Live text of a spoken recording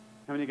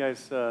How many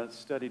guys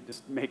studied to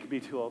make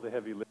me do all the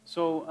heavy lifting?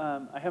 So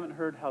I haven't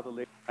heard how the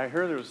lady. I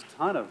heard there was a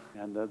ton of,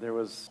 and there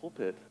was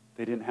pulpit.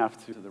 They didn't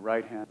have to the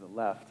right hand, to the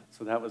left.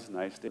 So that was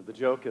nice. The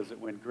joke is that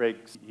when Greg,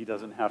 he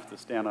doesn't have to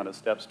stand on a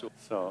step stool.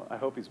 So I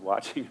hope he's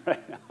watching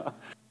right now.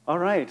 All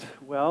right.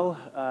 Well,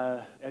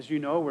 as you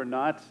know, we're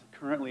not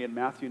currently in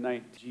Matthew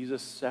 9.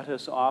 Jesus set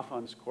us off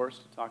on this course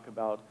to talk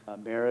about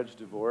marriage,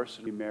 divorce,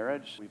 and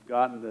remarriage. We've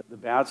gotten the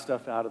bad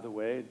stuff out of the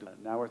way.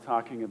 Now we're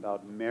talking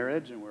about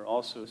marriage, and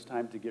it's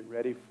time to get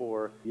ready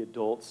for the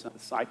adults'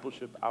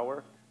 discipleship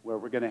hour, where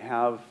we're going to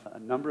have a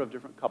number of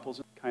different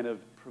couples kind of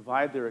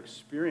provide their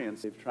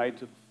experience. They've tried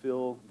to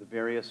fill the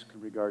various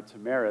in regard to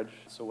marriage.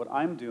 So what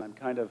I'm doing, I'm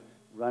kind of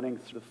running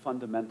through the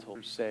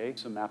fundamentals, say,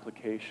 some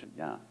application.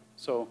 Yeah.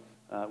 So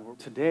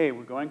today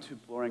we're going to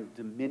exploring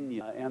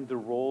dominion and the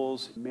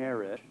roles in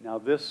marriage. Now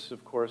this,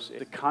 of course,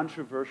 is a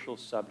controversial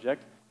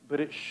subject, but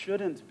it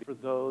shouldn't be for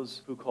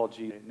those who call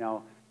Jesus.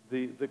 Now,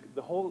 the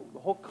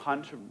whole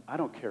controversy, I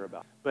don't care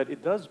about, but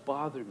it does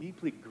bother me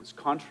deeply.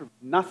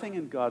 Nothing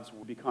in God's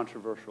will be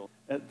controversial.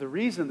 The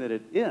reason that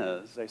it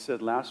is, as I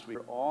said last week,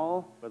 we're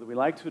all, whether we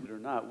like to admit it or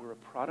not, we're a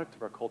product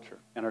of our culture.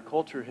 And our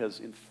culture has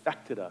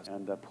infected us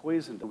and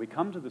poisoned. When we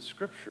come to the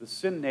Scripture, the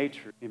sin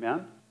nature,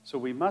 amen? So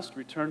we must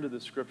return to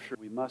the Scripture.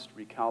 We must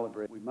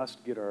recalibrate. We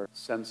must get our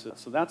senses.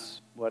 So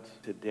that's what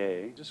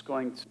today, just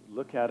going to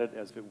look at it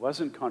as if it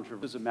wasn't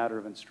controversial, as a matter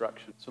of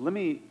instruction. So let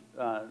me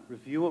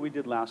review what we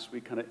did last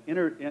week, kind of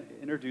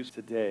introduce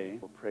today.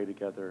 We'll pray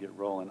together, get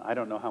rolling. I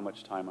don't know how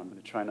much time. I'm going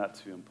to try not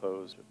to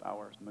impose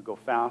hours. I'm going to go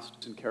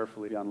fast and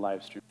carefully on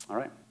live stream. All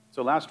right.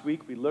 So last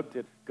week we looked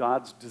at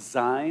God's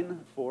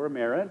design for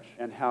marriage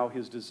and how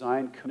his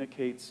design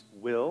communicates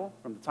will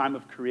from the time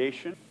of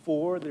creation.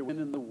 Before there was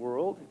sin in the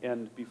world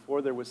and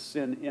before there was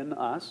sin in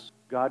us,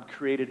 God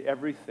created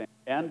everything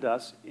and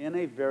us in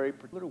a very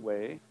particular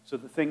way so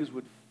that things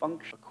would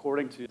function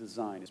according to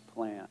design, his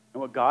plan. And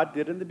what God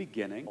did in the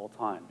beginning, all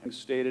time, and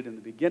stated in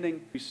the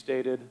beginning, he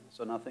stated,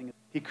 so nothing.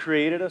 He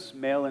created us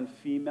male and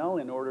female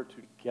in order to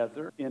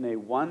together in a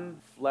one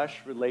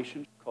flesh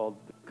relationship called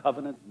the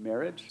covenant of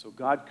marriage. So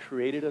God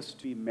created us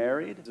to be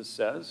married, as it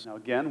says. Now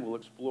again, we'll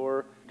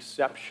explore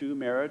exception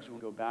marriage. We'll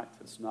go back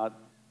to it's not.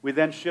 We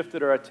then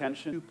shifted our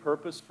attention to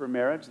purpose for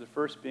marriage. The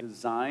first being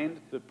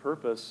designed the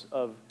purpose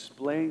of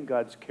displaying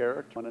God's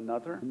character to one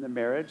another in the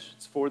marriage.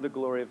 It's for the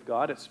glory of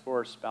God. It's for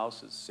our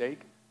spouse's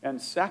sake.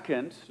 And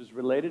second is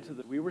related to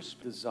that we were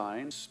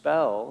designed to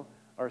spell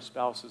our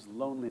spouse's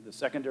loneliness. The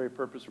secondary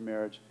purpose for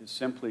marriage is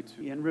simply to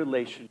be in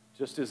relation.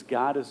 Just as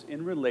God is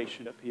in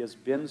relationship, he has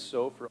been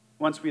so for.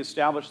 Once we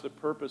established the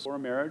purpose for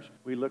marriage,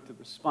 we looked at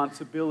the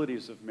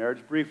responsibilities of marriage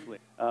briefly.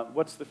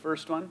 What's the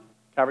first one?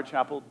 Calvary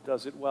Chapel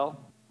does it well.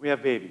 We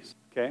have babies,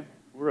 okay?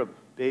 We're a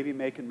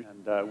baby-making,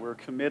 and we're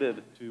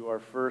committed to our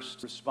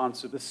first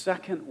responsibility. The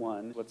second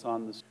one, what's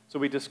on this. So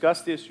we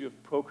discussed the issue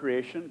of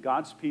procreation.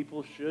 God's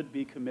people should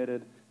be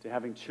committed to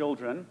having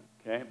children,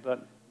 okay?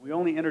 But we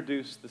only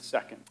introduced the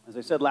second. As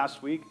I said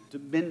last week,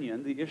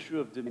 dominion, the issue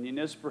of dominion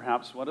is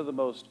perhaps one of the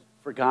most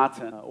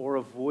forgotten or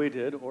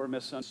avoided or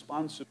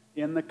misunderstood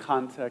in the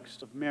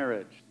context of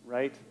marriage,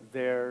 right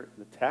there,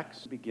 the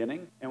text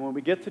beginning. And when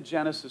we get to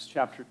Genesis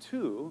chapter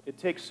 2, it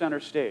takes center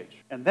stage.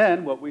 And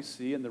then what we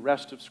see in the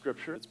rest of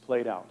Scripture, it's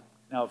played out.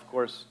 Now, of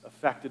course,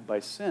 affected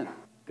by sin.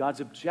 God's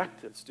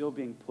objective still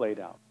being played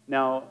out.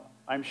 Now,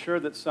 I'm sure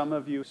that some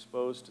of you are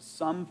exposed to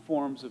some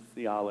forms of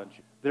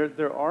theology.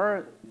 There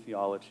are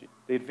theology.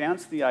 They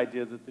advance the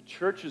idea that the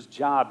church's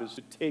job is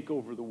to take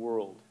over the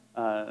world.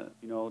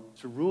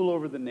 To rule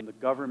over the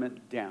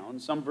government down.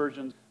 Some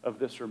versions of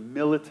this are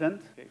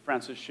militant. Okay,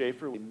 Francis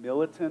Schaeffer, a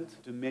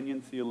militant dominion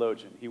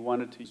theologian. He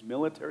wanted to use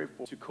military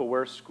force to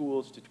coerce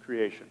schools to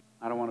creation.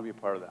 I don't want to be a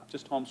part of that.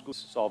 Just homeschool to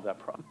solve that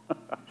problem.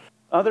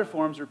 Other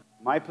forms are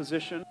my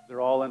position.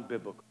 They're all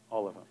unbiblical,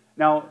 all of them.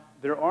 Now,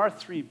 there are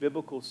three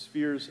biblical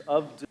spheres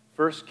of.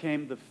 First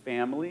came the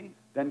family,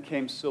 then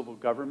came civil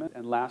government,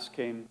 and last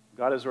came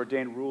God has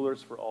ordained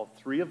rulers for all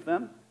three of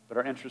them. But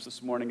our interest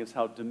this morning is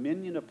how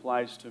dominion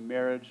applies to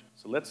marriage.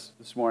 So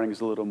this morning is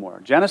a little more.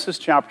 Genesis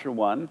chapter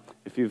 1,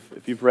 if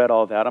you've read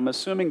all that, I'm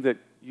assuming that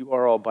you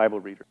are all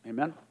Bible readers.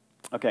 Amen?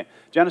 Okay,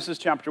 Genesis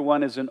chapter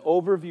 1 is an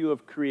overview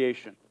of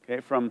creation,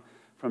 okay, from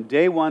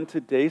day 1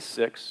 to day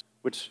 6,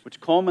 which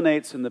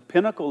culminates in the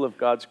pinnacle of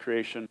God's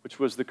creation, which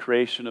was the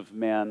creation of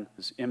man,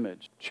 his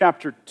image.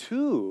 Chapter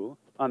 2,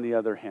 on the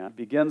other hand,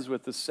 begins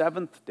with the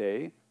seventh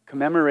day,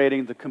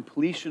 commemorating the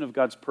completion of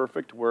God's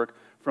perfect work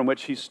from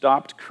which he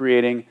stopped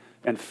creating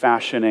and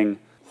fashioning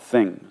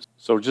things.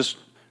 So just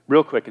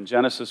real quick, in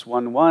Genesis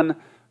 1:1,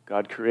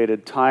 God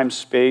created time,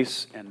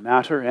 space, and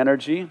matter,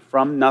 energy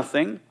from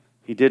nothing.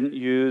 He didn't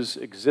use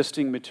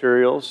existing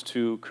materials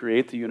to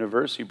create the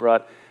universe. He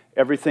brought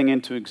everything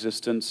into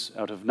existence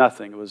out of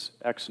nothing. It was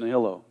ex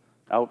nihilo,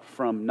 out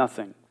from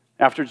nothing.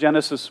 After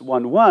Genesis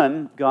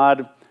 1:1,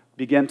 God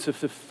began to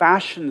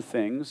fashion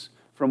things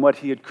from what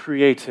he had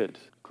created,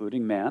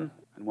 including man.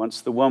 And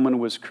once the woman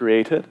was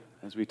created,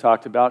 as we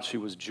talked about, she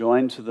was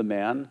joined to the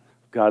man.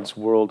 God's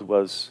world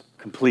was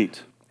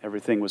complete.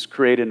 Everything was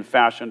created and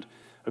fashioned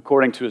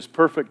according to his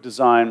perfect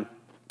design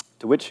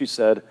To which he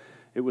said,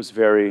 it was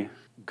very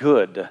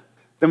good.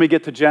 Then we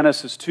get to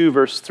Genesis 2,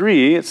 verse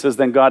 3. It says,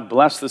 then God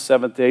blessed the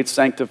seventh day,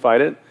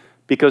 sanctified it,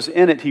 because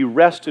in it he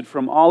rested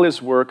from all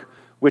his work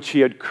which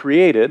he had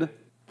created,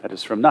 that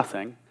is from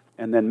nothing,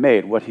 and then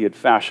made what he had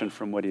fashioned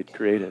from what he had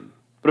created.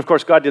 But of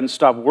course, God didn't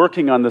stop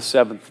working on the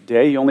seventh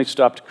day. He only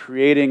stopped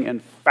creating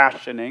and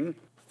fashioning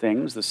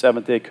things. The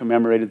seventh day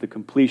commemorated the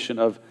completion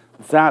of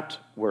that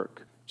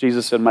work.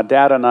 Jesus said, my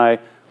dad and I,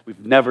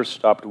 we've never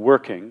stopped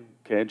working.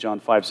 Okay, John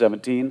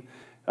 5:17.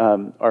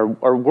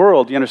 Our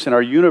world, you understand,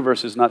 our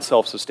universe is not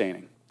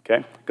self-sustaining.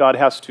 Okay, God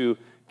has to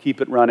keep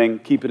it running,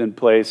 keep it in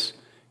place,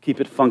 keep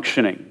it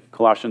functioning.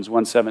 Colossians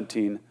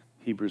 1:17,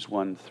 Hebrews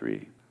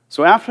 1:3.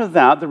 So after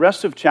that, the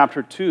rest of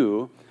chapter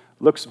 2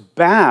 looks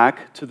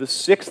back to the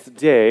sixth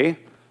day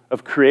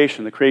of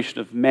creation, the creation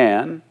of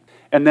man,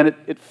 and then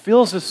it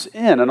fills us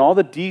in on all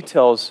the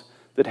details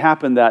that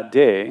happened that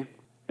day,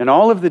 and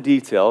all of the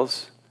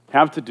details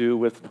have to do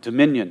with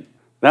dominion.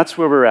 That's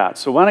where we're at.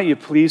 So why don't you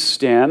please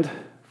stand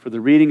for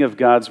the reading of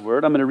God's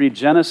Word. I'm going to read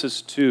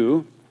Genesis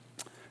 2,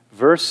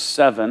 verse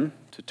 7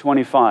 to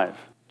 25.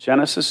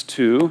 Genesis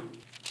 2.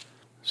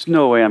 There's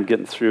no way I'm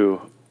getting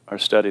through our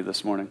study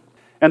this morning.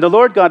 And the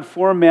Lord God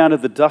formed man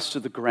of the dust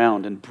of the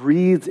ground and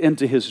breathed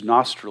into his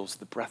nostrils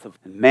the breath of,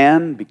 and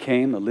man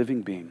became a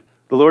living being.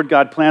 The Lord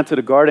God planted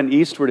a garden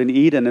eastward in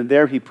Eden, and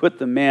there he put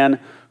the man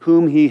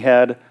whom he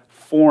had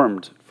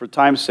formed. For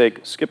time's sake,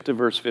 skip to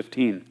verse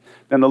 15.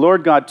 Then the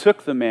Lord God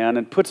took the man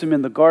and put him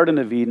in the Garden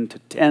of Eden to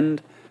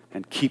tend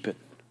and keep it.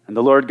 And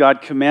the Lord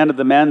God commanded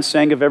the man,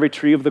 saying, of every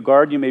tree of the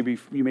garden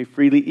you may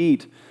freely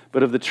eat,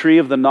 but of the tree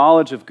of the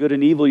knowledge of good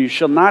and evil you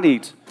shall not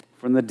eat.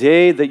 From the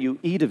day that you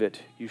eat of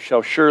it, you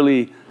shall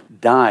surely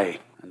die.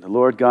 And the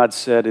Lord God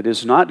said, it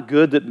is not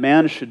good that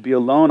man should be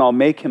alone. I'll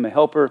make him a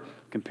helper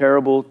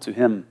comparable to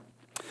him.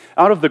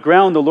 Out of the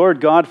ground the Lord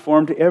God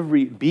formed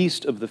every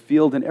beast of the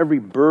field and every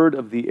bird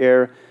of the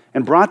air,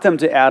 and brought them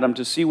to Adam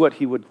to see what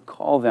he would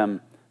call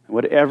them.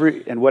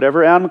 And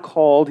whatever Adam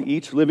called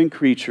each living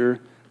creature,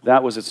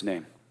 that was its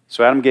name.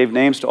 So Adam gave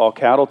names to all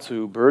cattle,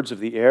 to birds of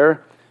the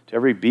air, to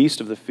every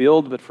beast of the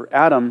field. But for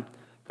Adam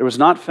there was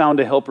not found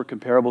a helper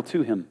comparable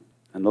to him.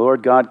 And the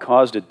Lord God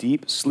caused a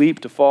deep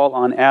sleep to fall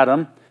on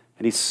Adam,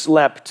 and he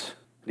slept.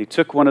 And he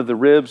took one of the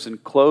ribs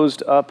and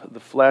closed up the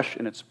flesh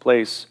in its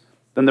place.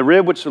 Then the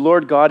rib which the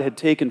Lord God had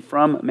taken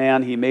from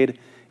man he made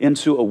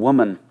into a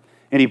woman.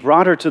 And he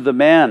brought her to the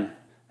man.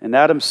 And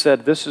Adam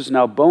said, this is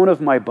now bone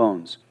of my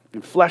bones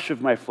and flesh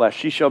of my flesh.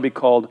 She shall be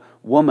called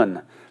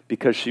woman,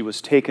 because she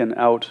was taken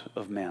out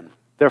of man.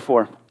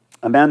 Therefore,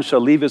 a man shall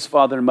leave his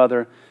father and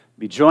mother,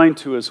 be joined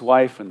to his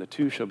wife, and the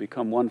two shall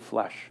become one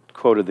flesh.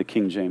 Quoted the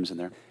King James in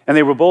there. And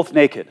they were both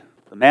naked,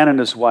 the man and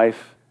his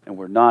wife, and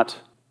were not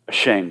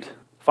ashamed.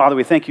 Father,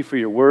 we thank you for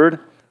your word.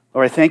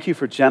 Lord, I thank you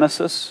for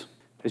Genesis,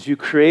 as you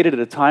created at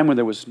a time when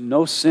there was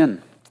no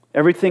sin.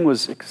 Everything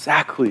was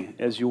exactly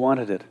as you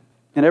wanted it,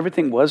 and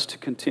everything was to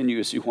continue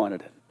as you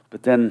wanted it.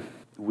 But then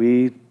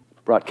we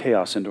brought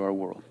chaos into our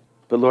world.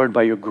 But Lord,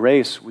 by your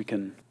grace, we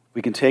can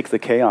take the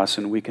chaos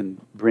and we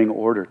can bring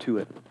order to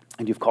it.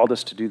 And you've called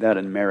us to do that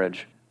in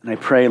marriage. And I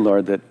pray,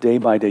 Lord, that day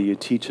by day you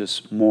teach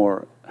us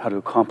more how to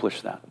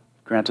accomplish that.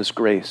 Grant us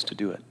grace to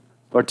do it.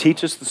 Lord,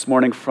 teach us this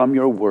morning from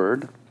your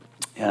word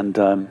and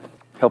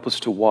help us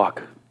to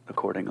walk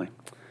accordingly.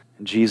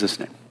 In Jesus'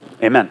 name,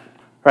 amen.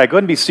 All right, go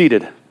ahead and be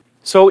seated.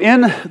 So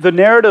in the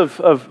narrative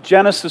of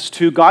Genesis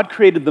 2, God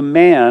created the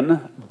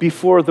man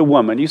before the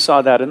woman. You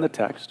saw that in the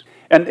text.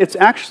 And it's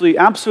actually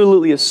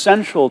absolutely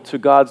essential to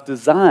God's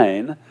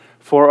design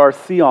for our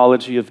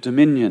theology of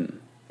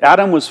dominion.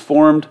 Adam was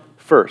formed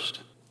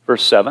first,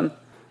 verse 7.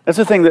 That's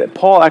the thing that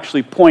Paul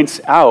actually points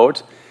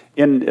out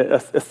in a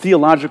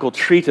theological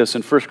treatise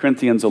in 1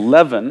 Corinthians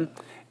 11,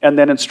 and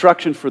then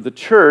instruction for the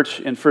church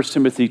in 1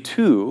 Timothy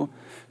 2,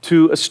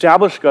 to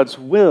establish God's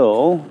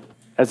will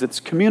as it's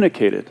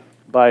communicated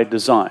by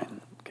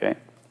design, okay,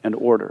 and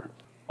order.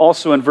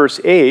 Also in verse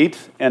 8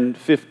 and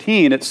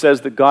 15, it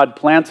says that God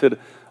planted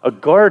a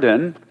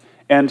garden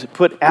and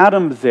put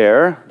Adam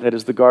there, that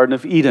is the Garden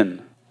of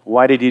Eden.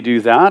 Why did he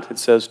do that? It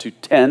says to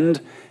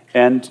tend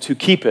and to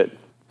keep it.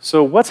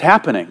 So what's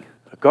happening?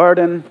 A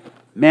garden,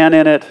 man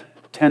in it,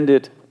 tend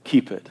it,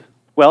 keep it.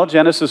 Well,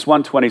 Genesis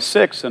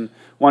 1:26 and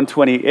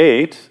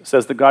 1:28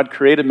 says that God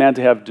created man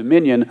to have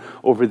dominion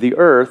over the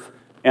earth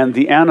and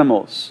the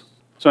animals.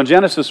 So in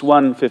Genesis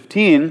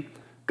 1:15,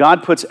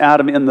 God puts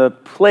Adam in the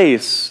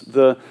place,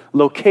 the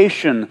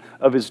location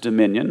of his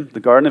dominion, the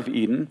Garden of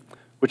Eden,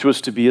 which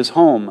was to be his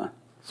home.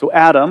 So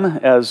Adam,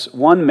 as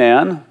one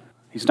man,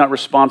 he's not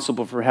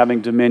responsible for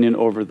having dominion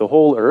over the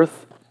whole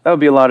earth. That would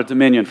be a lot of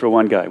dominion for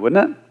one guy,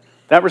 wouldn't it?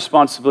 That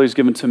responsibility is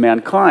given to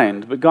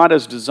mankind. But God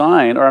has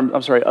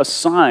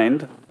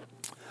assigned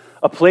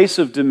a place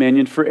of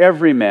dominion for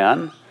every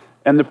man,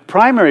 and the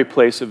primary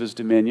place of his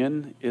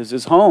dominion is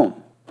his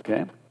home. Okay?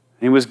 And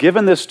he was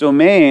given this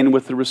domain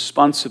with the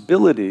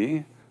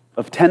responsibility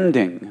of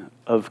tending,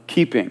 of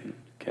keeping.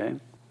 Okay?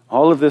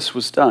 All of this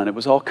was done. It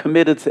was all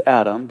committed to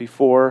Adam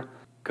before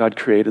God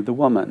created the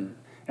woman.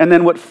 And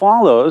then what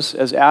follows,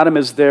 as Adam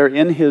is there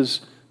in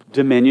his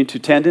dominion, to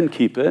tend and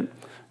keep it.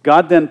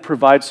 God then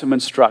provides some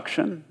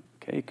instruction.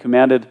 Okay, he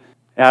commanded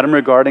Adam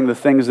regarding the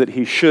things that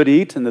he should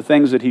eat and the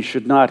things that he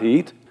should not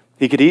eat.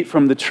 He could eat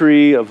from the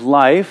tree of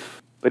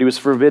life, but he was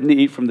forbidden to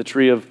eat from the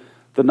tree of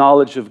the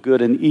knowledge of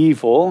good and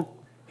evil.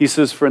 He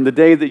says, for in the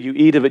day that you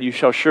eat of it, you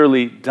shall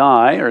surely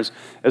die, or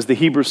as the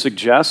Hebrew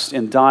suggests,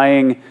 in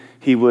dying,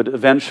 he would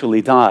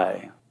eventually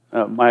die.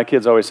 My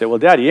kids always say, well,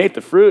 Dad, he ate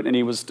the fruit and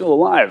he was still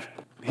alive.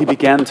 He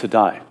began to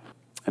die.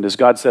 And as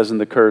God says in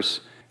the curse,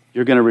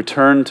 you're going to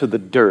return to the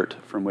dirt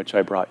from which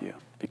I brought you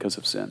because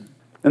of sin.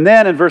 And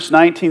then in verse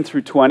 19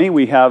 through 20,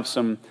 we have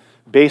some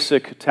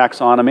basic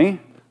taxonomy.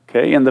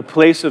 Okay, in the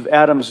place of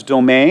Adam's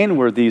domain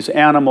were these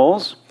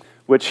animals,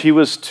 which he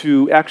was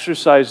to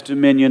exercise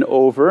dominion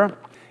over.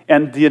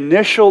 And the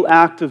initial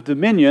act of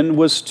dominion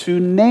was to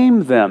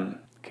name them.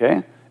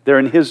 Okay, they're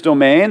in his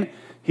domain.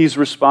 He's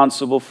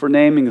responsible for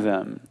naming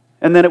them.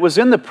 And then it was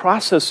in the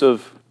process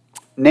of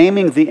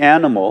naming the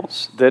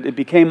animals that it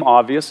became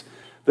obvious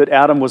that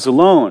Adam was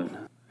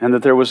alone and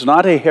that there was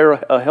not a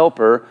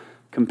helper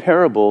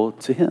comparable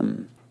to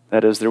him.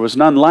 That is, there was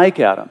none like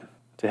Adam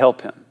to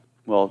help him.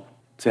 Well,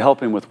 to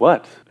help him with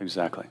what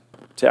exactly?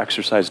 To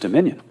exercise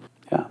dominion.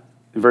 Yeah.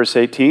 In verse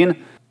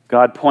 18,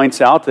 God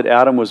points out that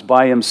Adam was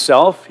by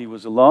himself. He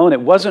was alone.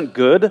 It wasn't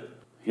good.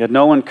 He had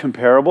no one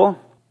comparable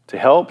to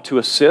help, to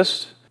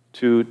assist,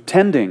 to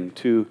tending,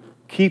 to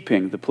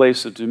keeping the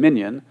place of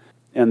dominion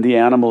and the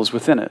animals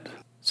within it.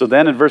 So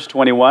then in verse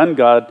 21,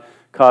 God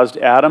caused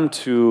Adam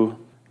to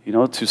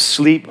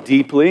sleep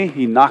deeply.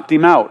 He knocked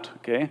him out,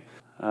 okay?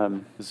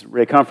 As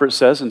Ray Comfort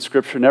says, and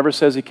Scripture never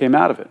says he came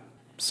out of it.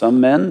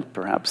 Some men,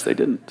 perhaps they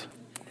didn't.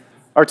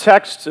 Our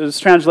text, as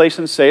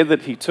translations say,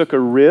 that he took a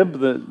rib.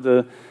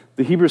 The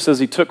Hebrew says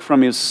he took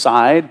from his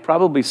side,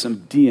 probably some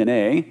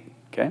DNA,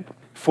 okay?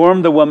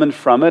 Formed the woman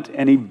from it,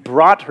 and he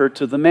brought her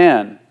to the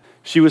man.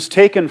 She was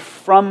taken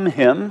from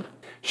him.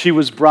 She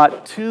was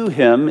brought to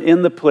him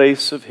in the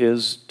place of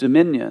his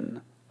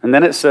dominion. And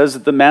then it says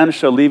that the man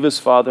shall leave his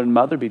father and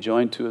mother, be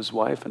joined to his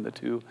wife, and the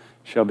two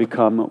shall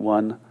become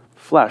one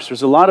flesh.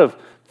 There's a lot of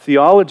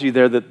theology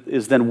there that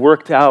is then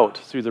worked out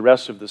through the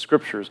rest of the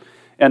Scriptures.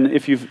 And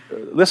if you've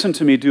listened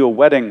to me do a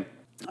wedding,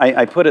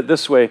 I put it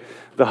this way.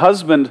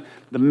 The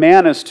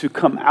man is to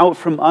come out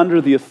from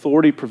under the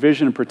authority,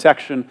 provision, and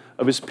protection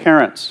of his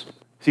parents.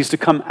 He's to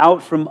come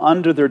out from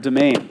under their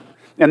domain.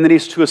 And then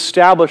he's to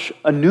establish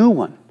a new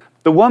one.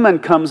 The woman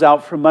comes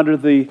out from under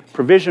the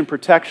provision,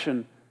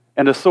 protection,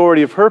 and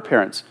authority of her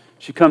parents.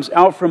 She comes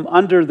out from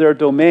under their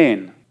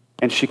domain,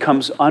 and she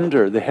comes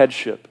under the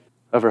headship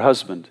of her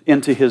husband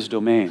into his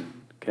domain.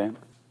 Okay?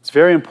 It's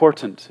very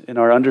important in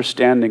our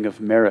understanding of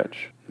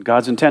marriage.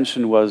 God's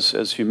intention was,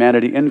 as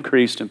humanity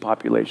increased in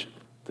population,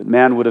 that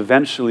man would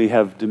eventually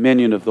have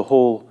dominion of the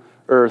whole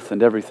earth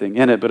and everything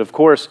in it. But of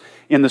course,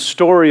 in the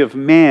story of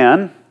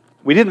man,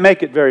 we didn't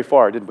make it very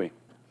far, did we?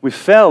 We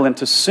fell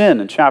into sin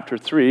in chapter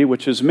 3,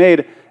 which has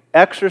made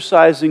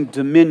exercising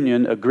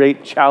dominion a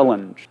great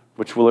challenge,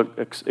 which we'll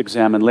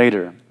examine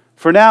later.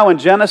 For now, in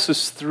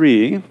Genesis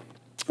 3,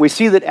 we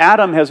see that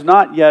Adam has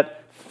not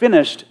yet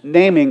finished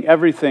naming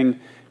everything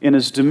in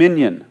his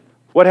dominion.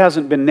 What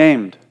hasn't been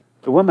named?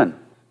 The woman.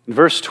 In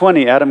verse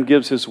 20, Adam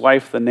gives his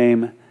wife the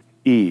name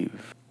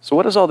Eve. So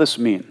what does all this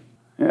mean?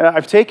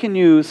 I've taken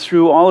you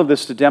through all of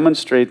this to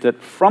demonstrate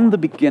that from the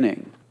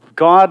beginning,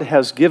 God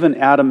has given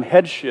Adam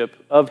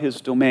headship of his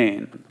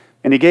domain,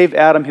 and he gave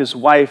Adam his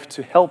wife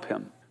to help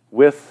him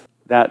with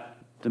that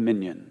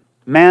dominion.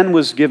 Man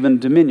was given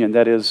dominion,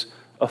 that is,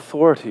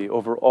 authority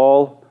over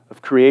all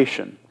of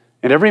creation.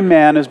 And every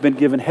man has been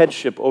given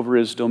headship over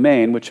his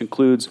domain, which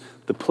includes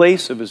the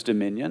place of his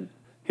dominion,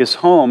 his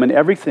home, and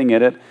everything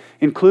in it,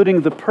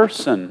 including the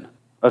person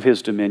of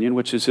his dominion,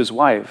 which is his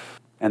wife.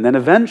 And then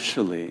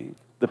eventually,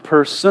 the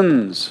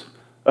persons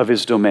of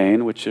his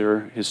domain, which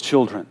are his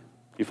children.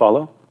 You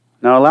follow?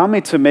 Now, allow me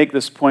to make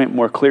this point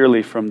more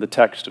clearly from the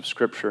text of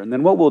Scripture. And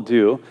then what we'll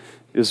do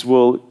is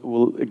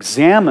we'll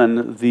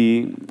examine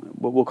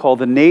what we'll call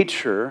the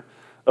nature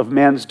of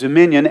man's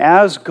dominion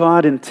as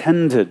God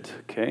intended,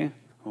 okay?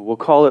 We'll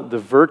call it the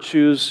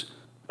virtues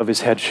of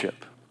his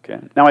headship,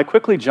 okay? Now, I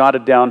quickly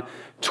jotted down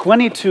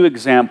 22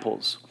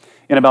 examples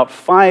in about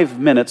 5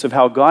 minutes of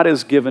how God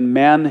has given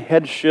man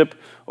headship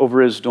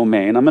over his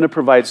domain. I'm going to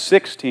provide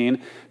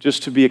 16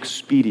 just to be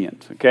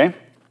expedient, okay?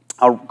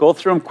 I'll go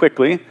through them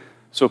quickly.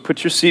 So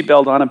put your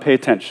seatbelt on and pay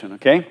attention,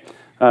 okay?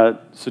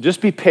 So just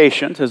be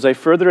patient as I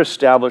further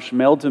establish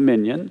male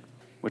dominion,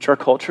 which our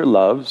culture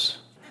loves,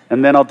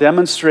 and then I'll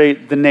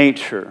demonstrate the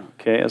nature,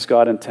 okay, as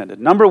God intended.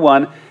 Number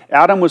one,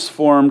 Adam was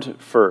formed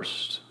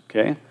first,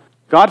 okay?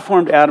 God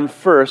formed Adam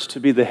first to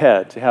be the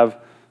head, to have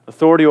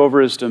authority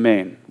over his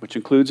domain, which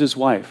includes his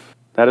wife.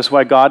 That is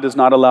why God does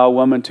not allow a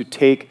woman to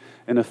take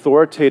an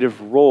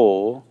authoritative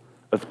role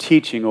of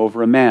teaching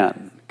over a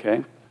man,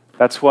 okay?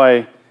 That's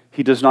why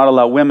he does not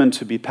allow women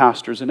to be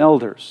pastors and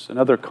elders,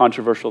 another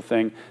controversial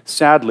thing,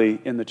 sadly,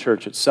 in the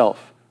church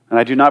itself. And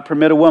I do not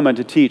permit a woman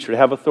to teach or to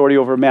have authority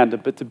over a man,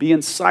 but to be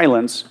in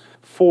silence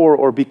for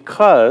or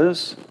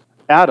because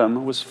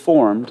Adam was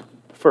formed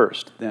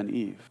first, then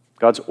Eve.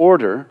 God's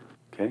order,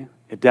 okay,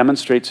 it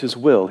demonstrates his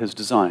will, his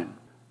design.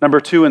 Number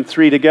 2 and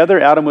 3 together,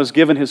 Adam was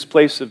given his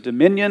place of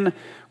dominion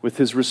with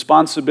his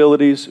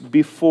responsibilities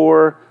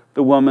before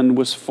the woman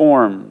was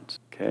formed.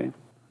 Okay?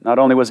 Not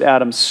only was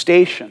Adam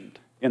stationed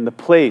in the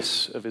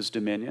place of his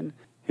dominion,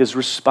 his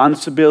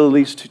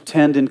responsibilities to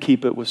tend and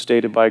keep it was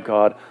stated by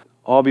God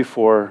all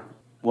before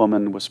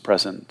woman was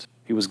present.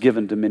 He was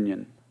given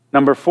dominion.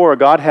 Number 4,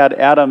 God had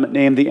Adam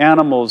name the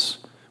animals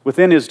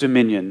within his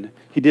dominion.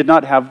 He did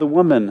not have the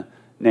woman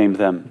name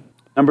them.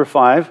 Number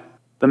 5,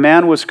 the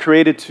woman was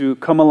created to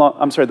come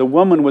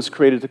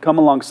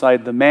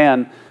alongside the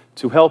man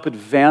to help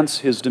advance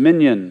his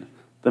dominion.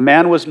 The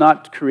man was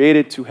not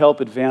created to help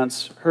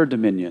advance her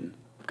dominion.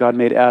 God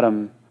made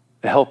Adam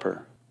a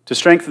helper. To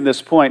strengthen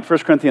this point, 1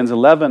 Corinthians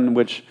 11,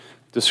 which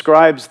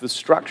describes the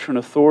structure and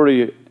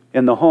authority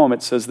in the home,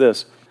 it says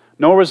this,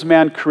 "Nor was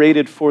man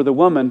created for the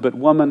woman, but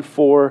woman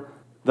for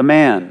the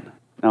man."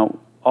 Now,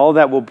 all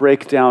that will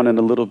break down in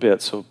a little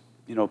bit, so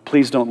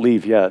please don't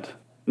leave yet.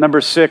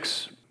 Number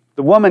 6,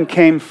 the woman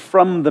came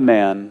from the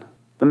man.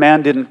 The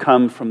man didn't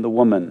come from the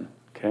woman.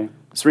 Okay?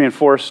 It's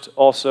reinforced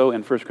also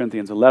in 1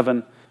 Corinthians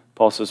 11.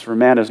 Paul says, "For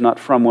man is not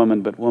from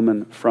woman, but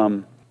woman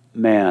from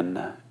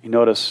man." You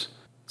notice,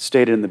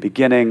 stated in the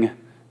beginning,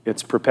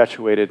 it's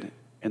perpetuated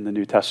in the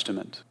New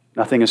Testament.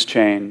 Nothing has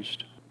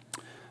changed.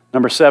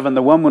 Number 7,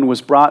 the woman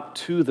was brought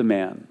to the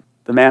man.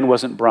 The man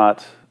wasn't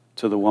brought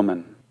to the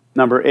woman.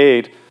 Number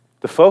 8,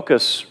 the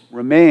focus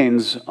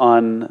remains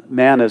on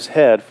man as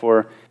head,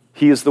 for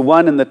he is the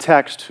one in the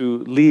text who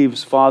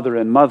leaves father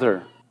and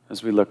mother,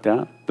 as we looked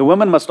at. The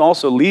woman must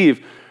also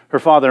leave her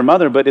father and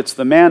mother, but it's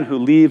the man who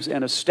leaves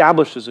and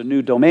establishes a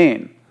new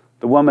domain.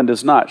 The woman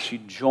does not.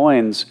 She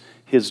joins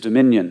his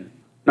dominion.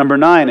 Number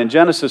 9, in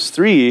Genesis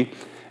 3,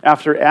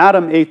 after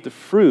Adam ate the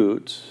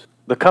fruit,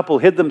 the couple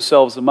hid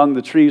themselves among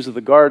the trees of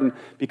the garden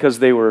because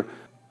they were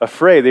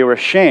afraid, they were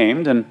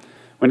ashamed, and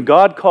when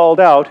God called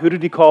out, who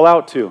did he call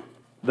out to?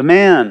 The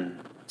man.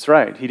 That's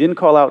right. He didn't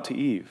call out to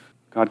Eve.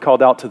 God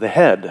called out to the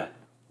head,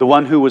 the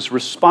one who was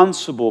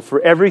responsible for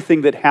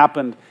everything that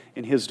happened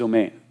in his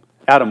domain.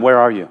 Adam, where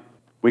are you?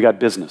 We got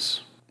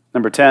business.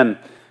 Number 10,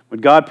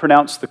 when God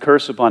pronounced the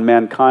curse upon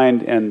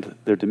mankind and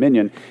their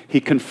dominion, he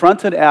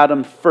confronted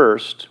Adam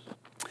first,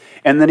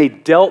 and then he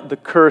dealt the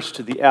curse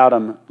to the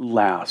Adam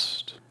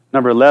last.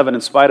 Number 11,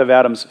 in spite of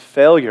Adam's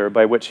failure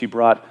by which he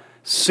brought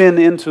sin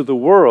into the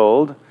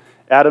world,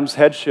 Adam's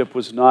headship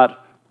was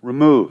not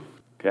removed.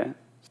 Okay?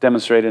 It's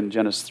demonstrated in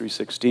Genesis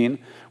 3:16.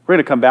 We're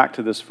going to come back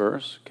to this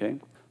verse. Okay?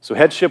 So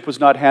headship was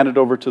not handed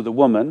over to the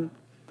woman.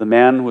 The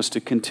man was to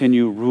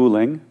continue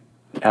ruling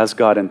as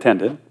God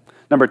intended.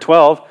 Number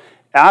 12,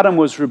 Adam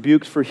was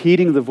rebuked for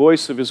heeding the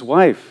voice of his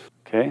wife.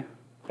 Okay?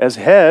 As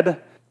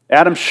head,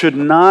 Adam should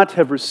not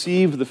have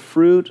received the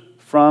fruit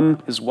from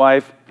his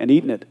wife and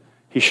eaten it.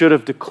 He should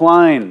have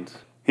declined.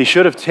 He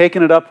should have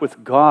taken it up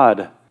with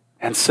God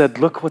and said,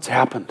 "Look what's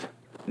happened.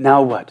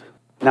 Now what?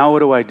 Now what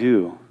do I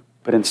do?"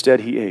 But instead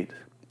he ate.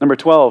 Number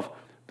 12,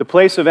 the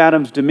place of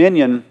Adam's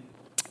dominion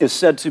is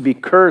said to be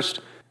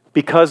cursed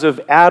because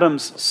of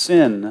Adam's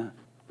sin,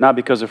 not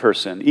because of her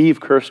sin. Eve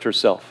cursed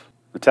herself.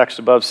 The text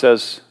above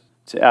says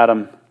to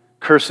Adam,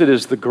 "Cursed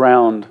is the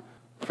ground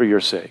for your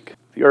sake."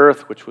 The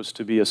earth, which was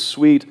to be a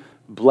sweet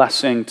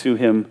blessing to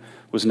him,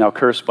 was now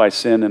cursed by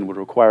sin and would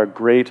require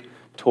great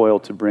toil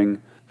to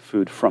bring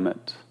food from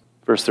it.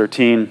 Verse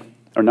 13,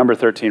 or number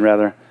 13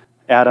 rather,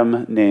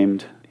 Adam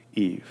named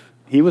Eve.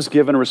 He was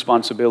given a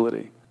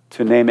responsibility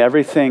to name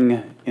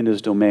everything in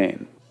his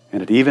domain,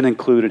 and it even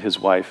included his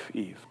wife,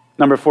 Eve.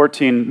 Number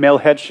 14, male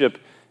headship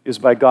is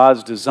by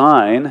God's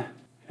design,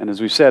 and as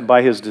we said,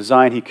 by his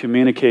design, he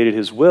communicated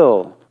his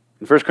will.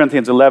 In 1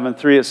 Corinthians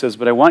 11:3, it says,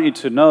 "But I want you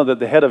to know that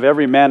the head of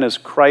every man is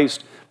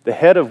Christ, the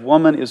head of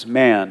woman is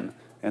man,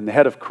 and the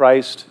head of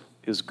Christ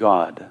is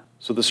God."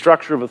 So the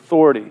structure of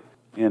authority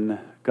in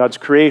God's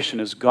creation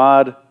is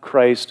God,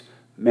 Christ,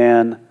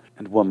 man,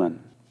 and woman.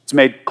 It's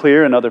made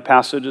clear in other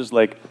passages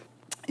like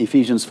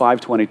Ephesians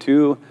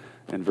 5:22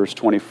 and verse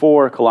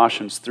 24,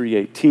 Colossians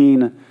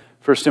 3:18,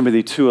 1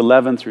 Timothy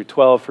 2:11 through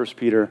 12, 1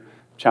 Peter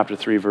chapter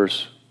 3,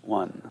 verse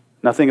 1.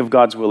 Nothing of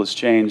God's will has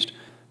changed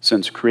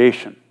since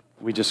creation.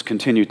 We just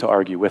continue to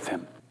argue with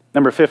him.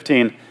 Number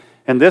 15,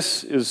 and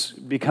this is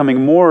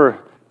becoming more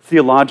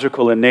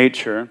theological in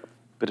nature,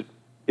 but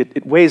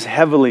it weighs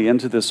heavily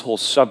into this whole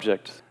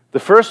subject. The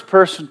first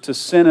person to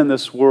sin in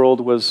this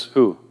world was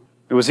who?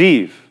 It was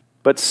Eve.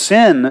 But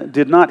sin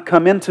did not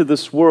come into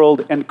this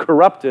world and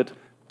corrupt it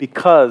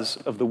because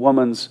of the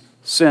woman's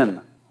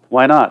sin.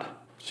 Why not?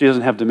 She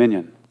doesn't have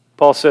dominion.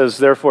 Paul says,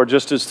 therefore,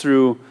 just as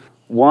through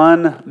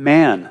one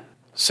man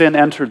sin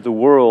entered the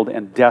world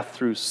and death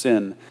through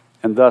sin,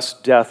 and thus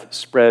death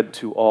spread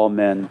to all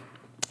men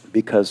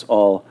because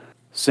all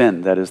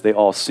sinned. That is, they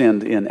all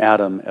sinned in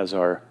Adam as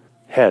our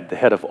head, the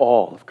head of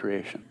all of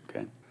creation.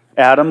 Okay?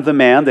 Adam, the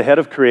man, the head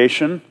of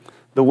creation,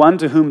 the one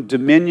to whom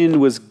dominion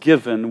was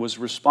given, was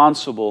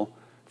responsible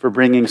for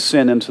bringing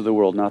sin into the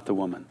world, not the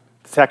woman.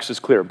 The text is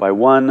clear. By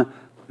one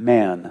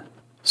man,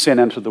 sin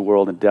entered the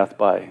world and death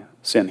by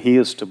sin. He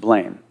is to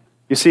blame.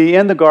 You see,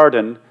 in the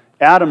garden,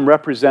 Adam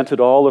represented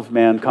all of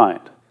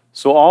mankind.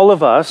 So all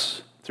of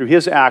us, through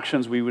his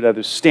actions, we would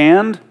either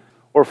stand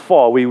or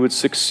fall. We would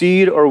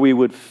succeed or we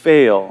would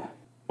fail.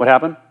 What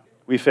happened?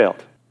 We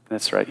failed.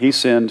 That's right. He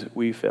sinned,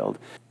 we failed.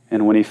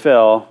 And when he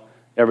fell,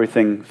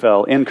 everything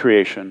fell in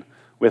creation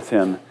with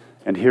him.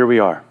 And here we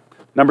are.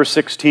 Number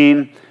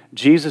 16,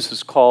 Jesus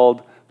is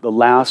called the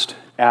last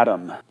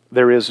Adam.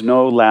 There is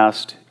no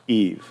last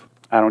Eve.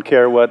 I don't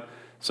care what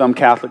some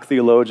Catholic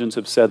theologians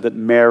have said that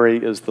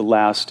Mary is the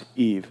last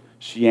Eve.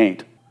 She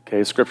ain't.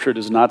 Okay, Scripture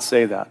does not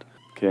say that.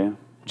 Okay,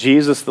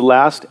 Jesus, the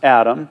last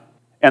Adam,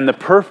 and the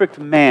perfect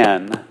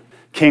man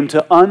came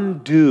to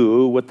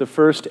undo what the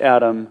first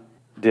Adam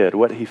did,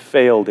 what he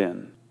failed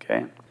in.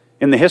 Okay,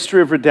 in the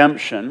history of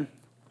redemption,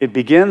 it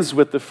begins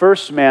with the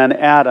first man,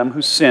 Adam,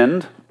 who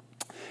sinned.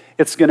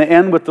 It's going to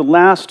end with the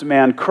last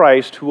man,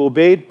 Christ, who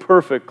obeyed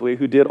perfectly,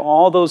 who did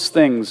all those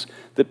things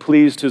that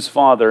pleased his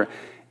Father.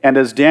 And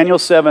as Daniel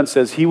 7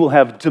 says, he will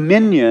have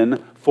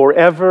dominion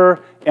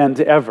forever and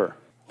ever.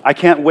 I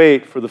can't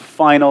wait for the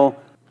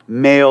final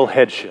male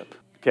headship,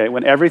 okay,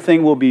 when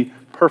everything will be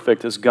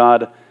perfect as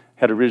God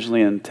had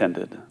originally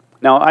intended.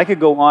 Now, I could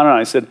go on and on.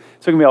 I said, it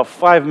took me about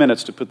 5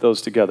 minutes to put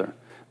those together.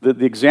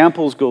 The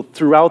examples go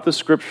throughout the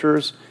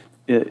Scriptures,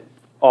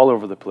 all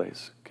over the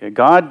place. Okay,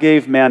 God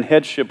gave man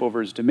headship over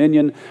his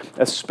dominion,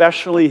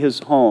 especially his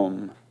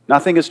home.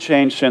 Nothing has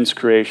changed since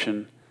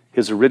creation.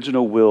 His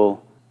original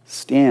will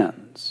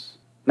stands.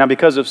 Now,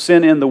 because of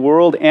sin in the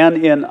world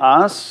and in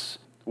us,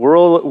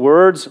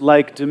 words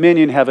like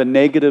dominion have a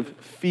negative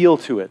feel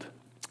to it.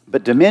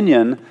 But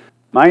dominion,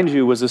 mind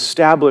you, was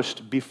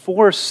established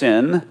before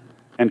sin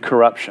and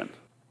corruption,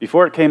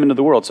 before it came into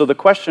the world. So the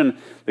question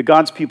that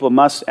God's people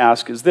must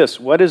ask is this: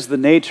 what is the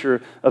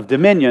nature of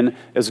dominion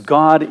as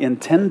God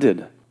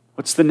intended?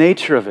 What's the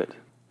nature of it?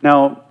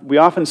 Now, we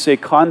often say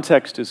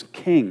context is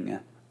king,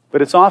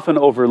 but it's often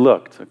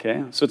overlooked,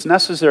 okay? So it's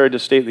necessary to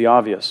state the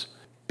obvious.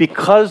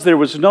 Because there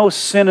was no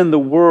sin in the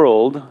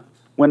world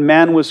when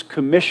man was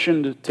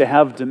commissioned to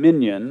have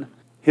dominion,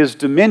 his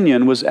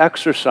dominion was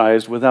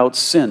exercised without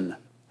sin.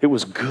 It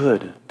was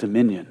good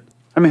dominion.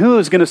 I mean, who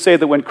is going to say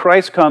that when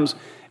Christ comes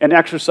and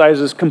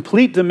exercises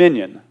complete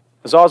dominion,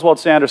 as Oswald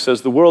Sanders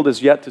says, the world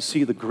is yet to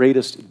see the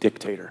greatest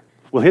dictator?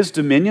 Will his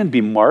dominion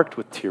be marked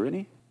with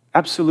tyranny?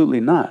 Absolutely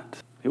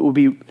not. It will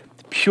be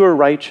pure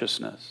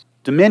righteousness.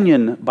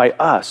 Dominion by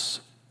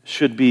us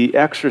should be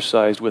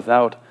exercised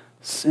without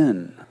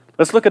sin.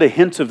 Let's look at a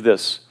hint of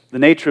this, the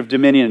nature of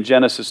dominion in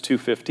Genesis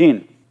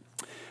 2:15.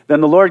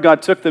 Then the Lord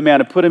God took the man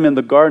and put him in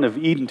the Garden of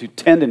Eden to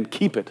tend and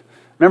keep it.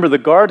 Remember, the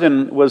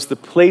garden was the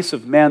place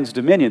of man's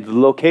dominion, the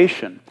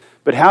location.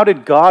 But how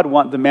did God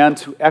want the man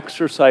to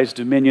exercise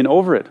dominion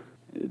over it?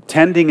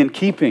 Tending and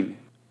keeping.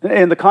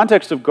 In the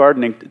context of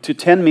gardening, to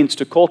tend means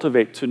to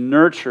cultivate, to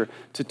nurture,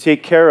 to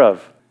take care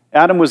of.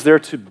 Adam was there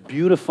to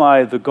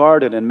beautify the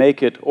garden and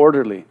make it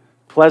orderly,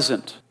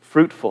 pleasant,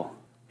 fruitful.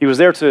 He was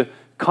there to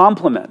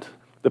complement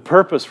the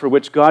purpose for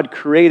which God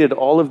created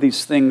all of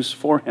these things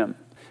for him.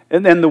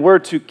 And then the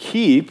word to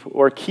keep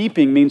or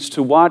keeping means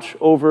to watch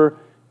over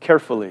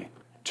carefully,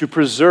 to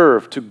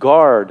preserve, to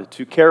guard,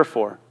 to care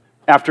for.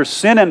 After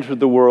sin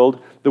entered the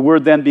world, the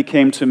word then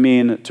became to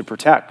mean to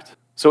protect.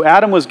 So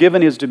Adam was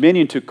given his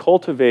dominion to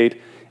cultivate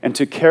and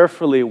to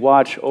carefully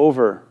watch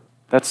over.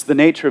 That's the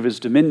nature of his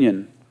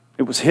dominion.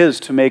 It was his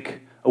to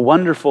make a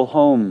wonderful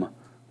home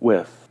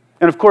with.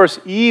 And of course,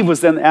 Eve was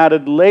then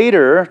added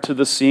later to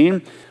the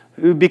scene,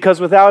 because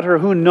without her,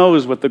 who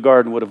knows what the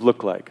garden would have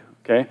looked like,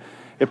 okay?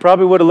 It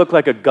probably would have looked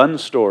like a gun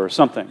store or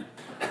something.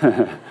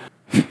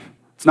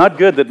 It's not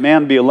good that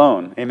man be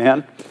alone,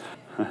 amen?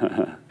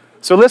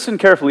 So listen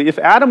carefully. If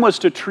Adam was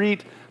to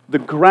treat the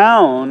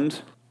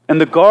ground and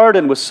the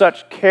garden with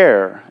such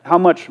care, how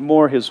much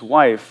more his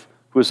wife,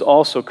 who is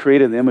also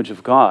created in the image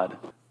of God.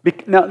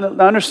 Now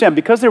understand,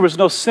 because there was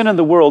no sin in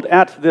the world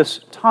at this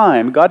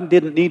time, God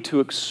didn't need to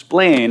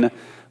explain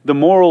the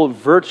moral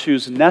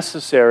virtues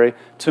necessary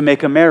to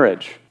make a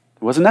marriage.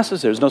 It wasn't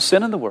necessary. There's no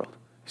sin in the world.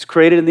 He's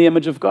created in the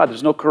image of God.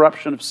 There's no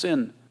corruption of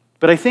sin.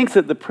 But I think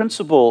that the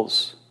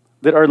principles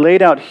that are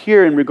laid out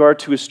here in regard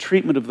to his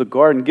treatment of the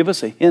garden give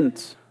us a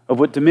hint of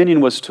what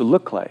dominion was to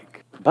look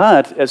like.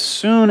 But as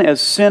soon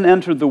as sin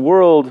entered the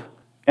world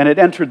and it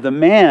entered the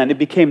man, it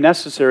became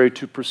necessary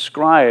to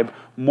prescribe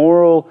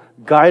moral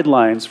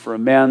guidelines for a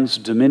man's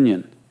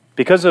dominion.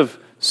 Because of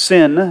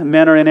sin,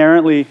 men are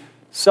inherently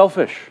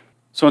selfish.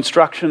 So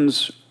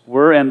instructions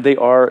were and they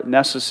are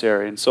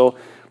necessary. And so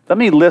let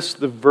me list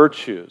the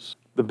virtues,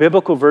 the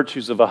biblical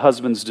virtues of a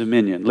husband's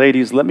dominion.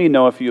 Ladies, let me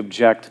know if you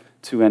object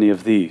to any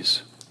of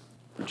these.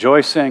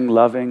 Rejoicing,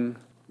 loving,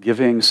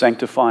 giving,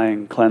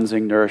 sanctifying,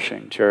 cleansing,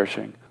 nourishing,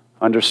 cherishing,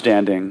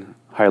 understanding,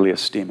 highly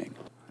esteeming.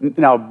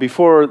 Now,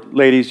 before,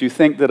 ladies, you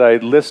think that I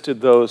listed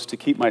those to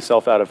keep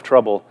myself out of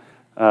trouble,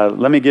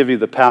 let me give you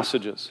the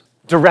passages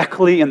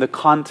directly in the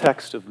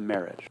context of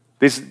marriage.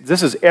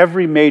 This is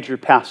every major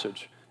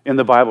passage in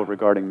the Bible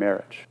regarding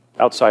marriage,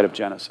 outside of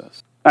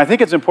Genesis. I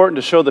think it's important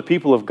to show the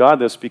people of God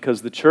this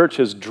because the church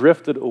has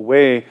drifted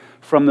away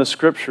from the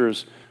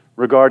Scriptures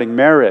regarding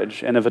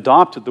marriage and have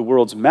adopted the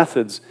world's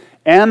methods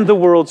and the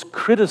world's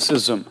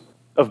criticism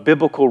of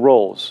biblical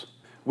roles,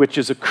 which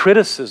is a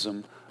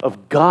criticism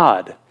of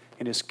God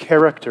and his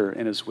character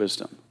and his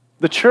wisdom.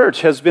 The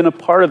church has been a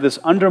part of this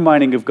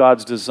undermining of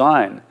God's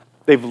design.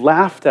 They've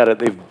laughed at it,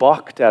 they've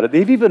balked at it,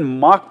 they've even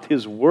mocked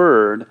his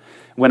word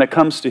when it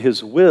comes to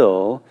his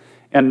will.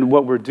 And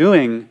what we're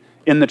doing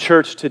in the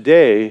church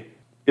today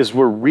is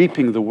we're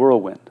reaping the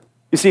whirlwind.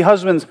 You see,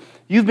 husbands,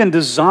 you've been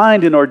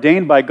designed and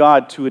ordained by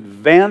God to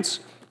advance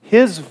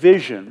his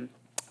vision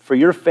for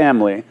your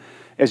family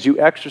as you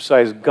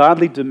exercise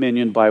godly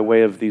dominion by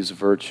way of these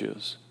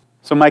virtues.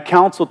 So my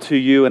counsel to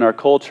you in our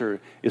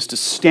culture is to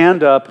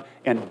stand up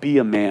and be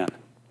a man,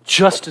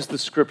 just as the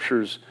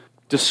scriptures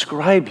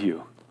describe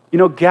you.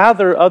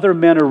 Gather other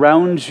men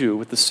around you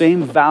with the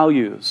same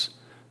values,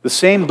 the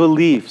same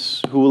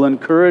beliefs, who will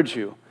encourage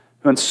you,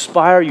 who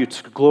inspire you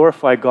to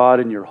glorify God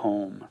in your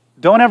home.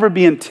 Don't ever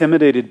be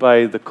intimidated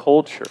by the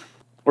culture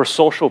or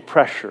social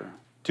pressure.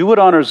 Do what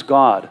honors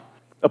God.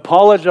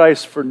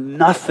 Apologize for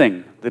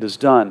nothing that is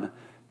done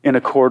in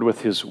accord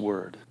with his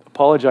word.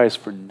 Apologize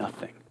for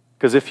nothing.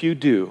 Because if you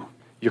do,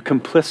 you're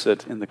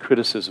complicit in the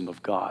criticism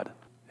of God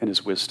and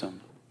his wisdom.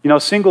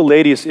 Single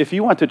ladies, if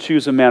you want to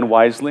choose a man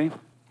wisely,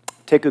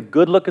 take a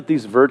good look at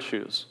these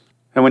virtues.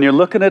 And when you're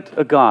looking at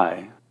a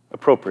guy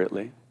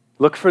appropriately,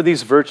 look for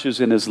these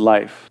virtues in his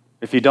life.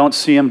 If you don't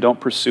see him, don't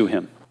pursue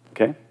him,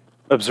 okay?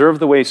 Observe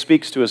the way he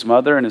speaks to his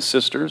mother and his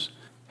sisters,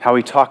 how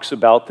he talks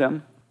about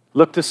them.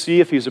 Look to see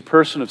if he's a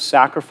person of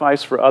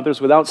sacrifice for others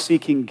without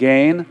seeking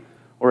gain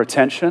or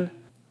attention.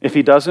 If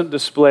he doesn't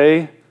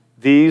display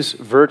these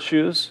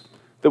virtues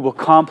that will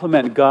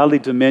complement godly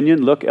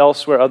dominion, look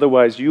elsewhere.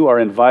 Otherwise, you are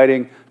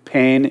inviting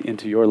pain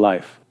into your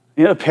life.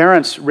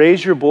 Parents,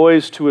 raise your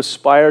boys to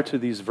aspire to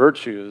these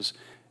virtues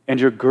and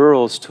your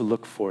girls to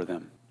look for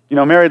them.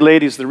 Married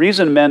ladies, the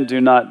reason men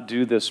do not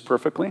do this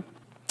perfectly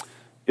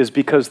is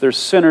because they're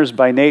sinners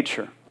by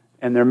nature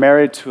and they're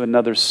married to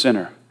another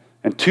sinner.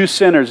 And two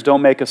sinners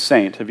don't make a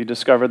saint. Have you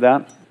discovered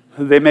that?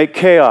 They make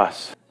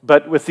chaos.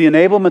 But with the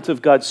enablement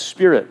of God's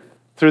Spirit,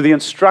 through the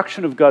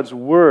instruction of God's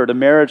Word, a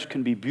marriage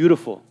can be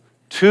beautiful.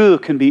 Two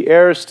can be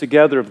heirs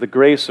together of the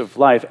grace of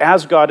life,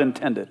 as God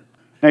intended.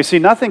 Now you see,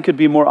 nothing could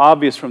be more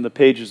obvious from the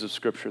pages of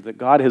Scripture that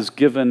God has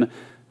given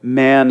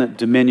man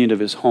dominion of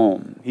his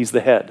home. He's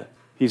the head.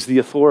 He's the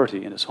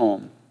authority in his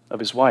home, of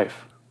his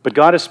wife. But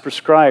God has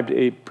prescribed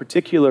a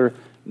particular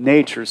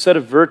nature, a set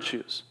of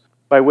virtues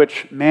by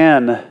which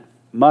man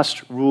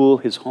must rule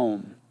his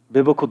home.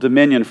 Biblical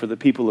dominion for the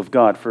people of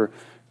God, for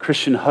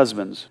Christian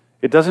husbands.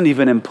 It doesn't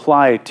even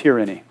imply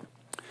tyranny,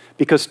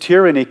 because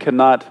tyranny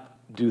cannot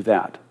do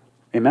that.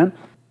 Amen?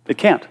 It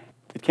can't.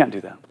 It can't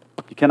do that.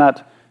 You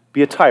cannot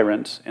be a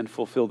tyrant and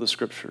fulfill the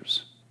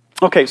scriptures.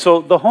 Okay,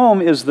 so the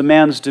home is the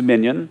man's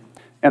dominion,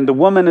 and the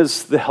woman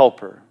is the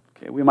helper.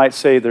 Okay, we might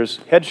say there's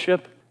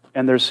headship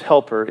and there's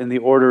helper in the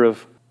order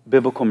of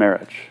biblical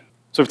marriage.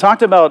 So we've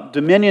talked about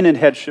dominion and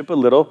headship a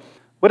little.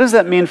 What does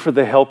that mean for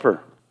the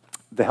helper?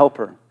 The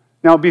helper.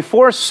 Now,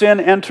 before sin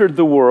entered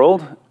the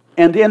world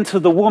and into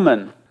the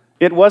woman,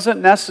 it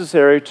wasn't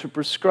necessary to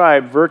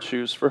prescribe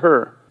virtues for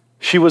her.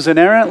 She was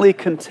inherently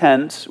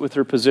content with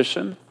her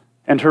position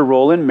and her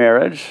role in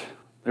marriage.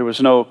 There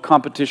was no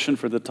competition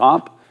for the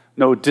top,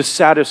 no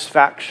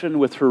dissatisfaction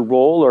with her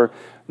role, or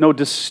no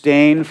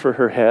disdain for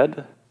her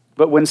head.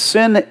 But when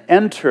sin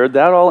entered,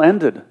 that all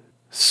ended.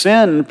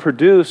 Sin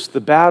produced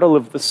the battle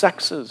of the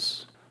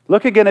sexes.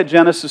 Look again at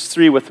Genesis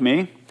 3 with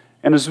me.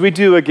 And as we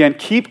do, again,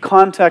 keep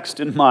context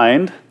in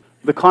mind.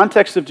 The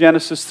context of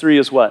Genesis 3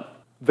 is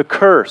what? The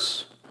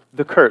curse.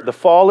 The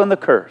fall and the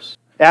curse.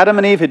 Adam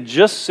and Eve had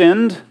just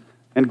sinned,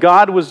 and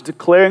God was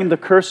declaring the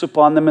curse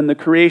upon them in the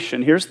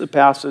creation. Here's the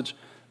passage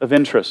of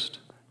interest.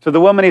 To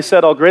the woman he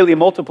said, I'll greatly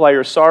multiply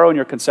your sorrow and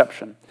your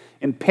conception.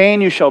 In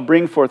pain you shall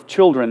bring forth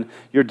children.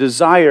 Your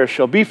desire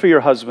shall be for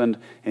your husband,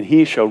 and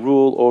he shall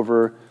rule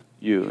over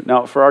you.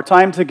 Now, for our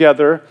time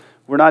together,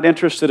 we're not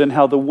interested in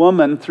how the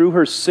woman, through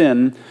her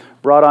sin,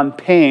 brought on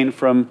pain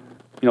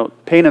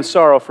and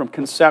sorrow from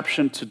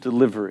conception to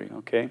delivery,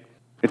 okay?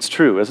 It's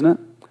true, isn't it?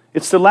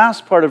 It's the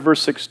last part of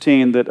verse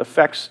 16 that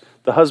affects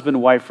the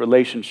husband-wife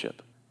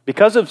relationship.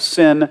 Because of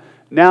sin,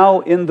 now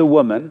in the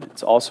woman,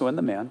 it's also in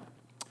the man,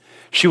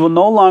 she will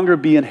no longer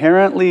be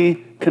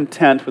inherently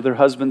content with her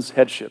husband's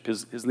headship,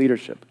 his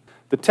leadership.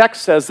 The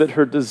text says that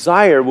her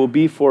desire will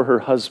be for her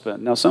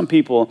husband. Now, some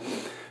people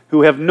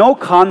who have no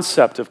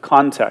concept of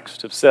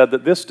context have said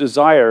that this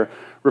desire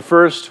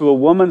refers to a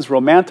woman's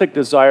romantic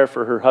desire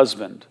for her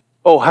husband.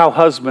 Oh, how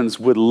husbands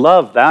would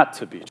love that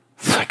to be.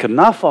 It's like,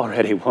 enough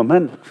already,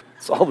 woman.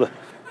 It's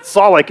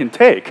all I can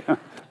take.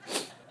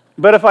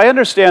 But if I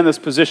understand this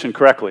position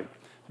correctly,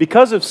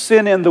 because of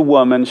sin in the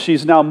woman,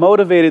 she's now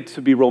motivated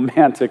to be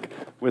romantic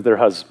with her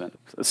husband.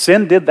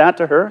 Sin did that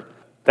to her?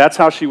 That's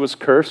how she was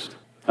cursed?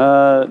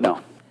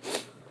 No.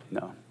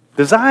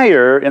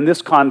 Desire, in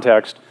this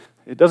context,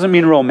 it doesn't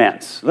mean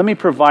romance. Let me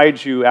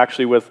provide you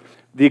actually with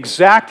the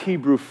exact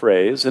Hebrew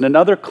phrase in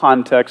another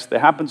context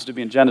that happens to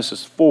be in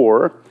Genesis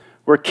 4,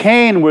 where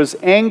Cain was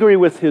angry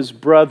with his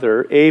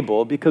brother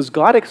Abel because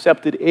God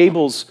accepted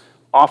Abel's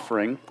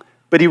offering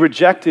but he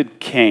rejected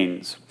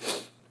Cain's.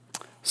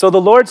 So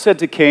the Lord said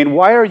to Cain,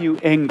 "Why are you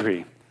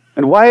angry?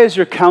 And why is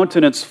your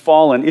countenance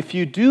fallen? If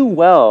you do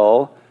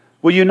well,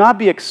 will you not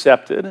be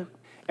accepted?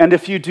 And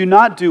if you do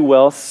not do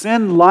well,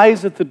 sin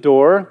lies at the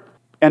door,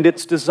 and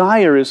its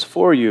desire is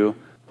for you,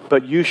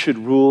 but you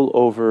should rule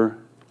over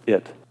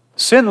it."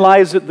 Sin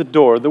lies at the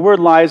door. The word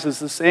lies is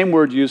the same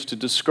word used to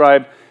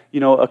describe,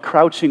 a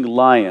crouching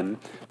lion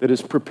that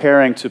is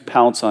preparing to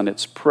pounce on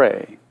its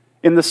prey.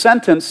 In the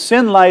sentence,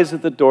 sin lies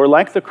at the door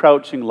like the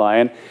crouching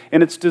lion,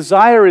 and its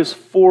desire is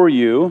for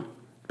you,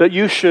 but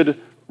you should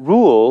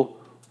rule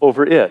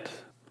over it.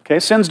 Okay,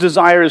 sin's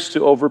desire is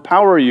to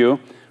overpower you,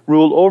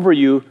 rule over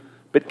you,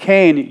 but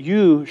Cain,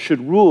 you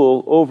should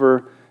rule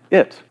over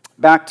it.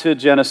 Back to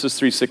Genesis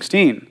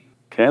 3:16.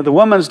 Okay, the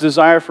woman's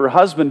desire for a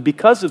husband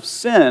because of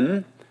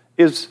sin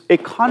is a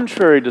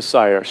contrary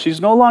desire. She's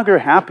no longer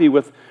happy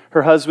with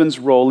her husband's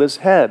role as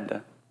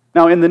head.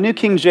 Now, in the New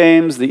King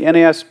James, the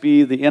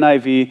NASB, the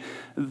NIV,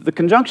 the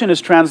conjunction is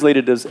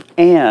translated as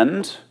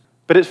 "and,"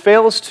 but it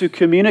fails to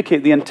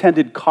communicate the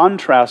intended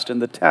contrast in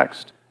the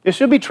text. It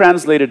should be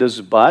translated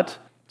as "but,"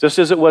 just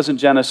as it was in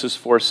Genesis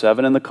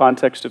 4:7 in the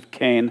context of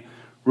Cain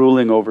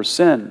ruling over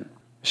sin.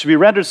 It should be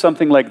rendered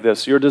something like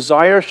this: "Your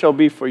desire shall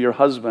be for your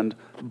husband,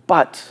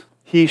 but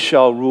he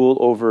shall rule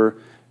over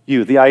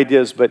you." The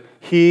idea is, but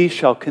he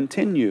shall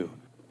continue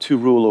to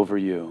rule over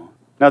you.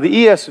 Now, the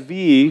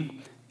ESV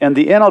and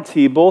the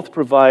NLT both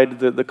provide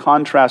the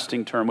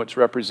contrasting term, which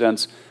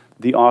represents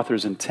the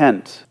author's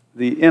intent.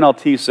 The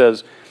NLT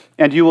says,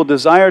 "And you will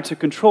desire to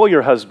control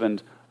your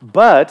husband,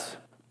 but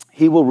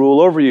he will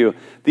rule over you."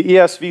 The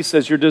ESV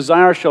says, "Your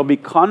desire shall be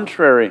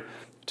contrary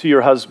to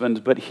your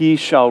husband, but he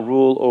shall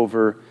rule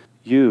over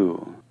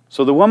you."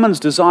 So the woman's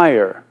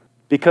desire,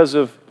 because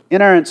of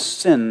inerrant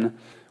sin,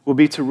 will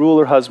be to rule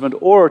her husband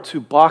or to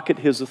balk at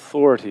his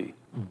authority.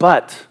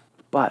 But,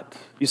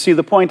 you see,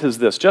 the point is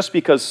this: just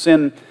because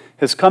sin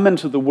has come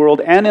into the world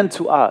and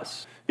into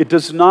us, it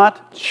does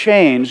not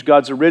change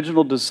God's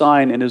original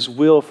design and his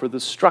will for the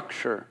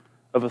structure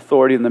of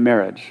authority in the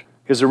marriage.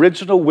 His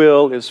original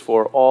will is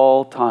for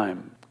all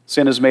time.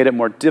 Sin has made it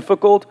more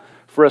difficult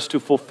for us to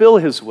fulfill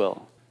his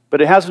will,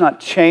 but it has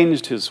not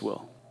changed his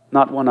will,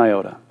 not one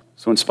iota.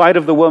 So in spite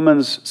of the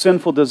woman's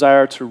sinful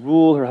desire to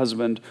rule her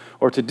husband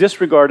or to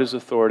disregard his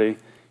authority,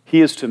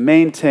 he is to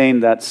maintain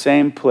that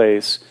same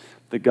place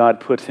that God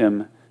put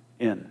him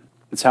in.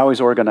 It's how he's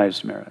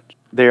organized marriage.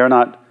 They are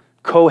not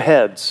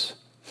co-heads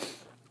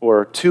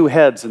or two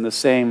heads in the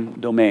same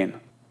domain,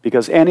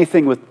 because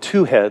anything with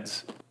two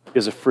heads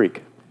is a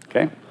freak,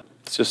 okay?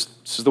 This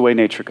is the way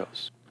nature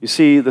goes. You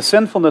see, the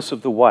sinfulness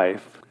of the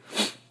wife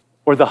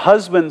or the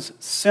husband's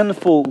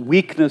sinful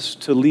weakness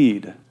to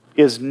lead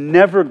is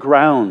never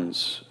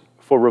grounds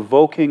for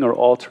revoking or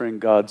altering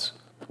God's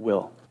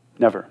will.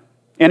 Never.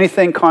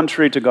 Anything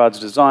contrary to God's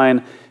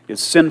design is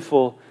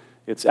sinful.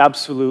 It's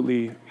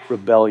absolutely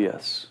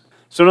rebellious.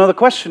 So now the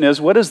question is,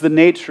 what is the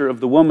nature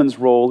of the woman's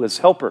role as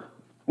helper?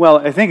 Well,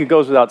 I think it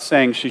goes without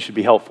saying she should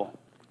be helpful,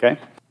 okay?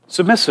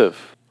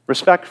 Submissive,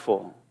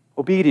 respectful,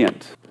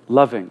 obedient,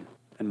 loving,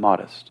 and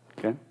modest,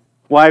 okay?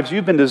 Wives,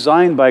 you've been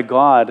designed by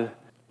God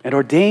and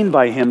ordained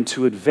by him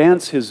to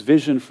advance his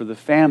vision for the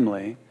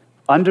family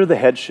under the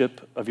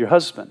headship of your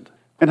husband.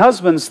 And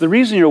husbands, the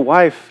reason your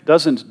wife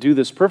doesn't do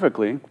this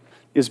perfectly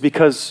is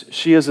because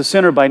she is a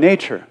sinner by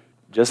nature,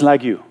 just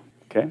like you,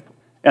 okay?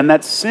 And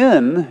that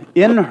sin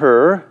in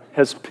her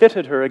has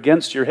pitted her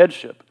against your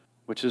headship,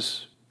 which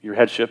is, your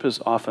headship is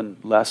often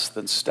less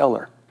than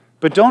stellar.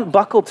 But don't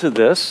buckle to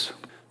this,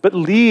 but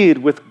lead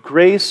with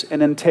grace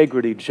and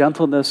integrity,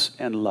 gentleness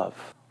and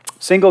love.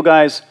 Single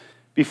guys,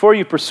 before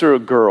you pursue a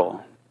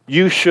girl,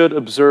 you should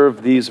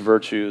observe these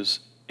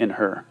virtues in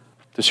her.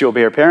 Does she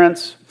obey her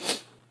parents?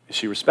 Is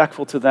she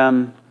respectful to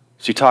them?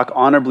 Does she talk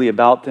honorably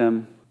about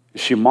them?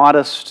 Is she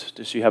modest?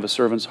 Does she have a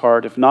servant's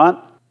heart? If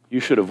not, you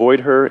should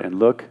avoid her and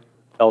look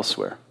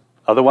elsewhere.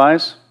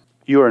 Otherwise,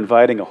 you are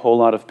inviting a whole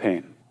lot of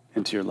pain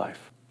into your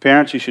life.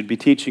 Parents, you should be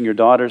teaching your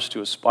daughters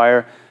to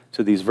aspire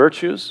to these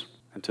virtues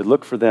and to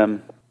look for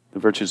them, the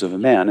virtues of a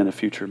man and a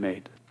future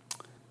mate.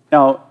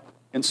 Now,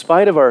 in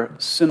spite of our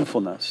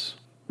sinfulness,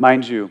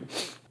 mind you,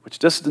 which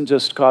doesn't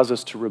just cause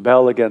us to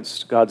rebel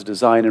against God's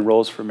design and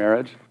roles for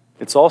marriage,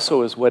 it's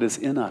also is what is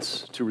in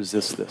us to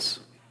resist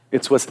this.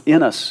 It's what's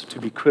in us to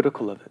be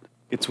critical of it.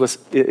 It's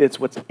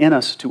what's in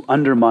us to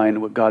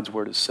undermine what God's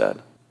word has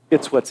said.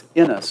 It's what's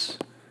in us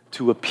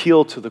to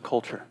appeal to the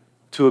culture,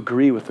 to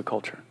agree with the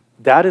culture.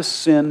 That is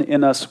sin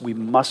in us. We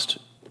must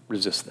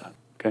resist that,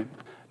 okay?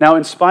 Now,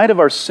 in spite of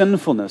our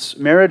sinfulness,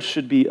 marriage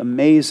should be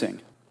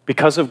amazing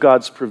because of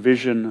God's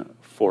provision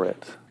for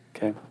it,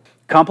 okay?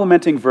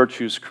 Complementing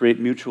virtues create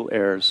mutual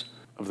heirs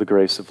of the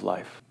grace of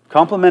life.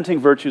 Complementing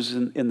virtues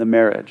in the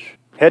marriage,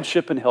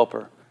 headship and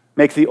helper,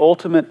 make the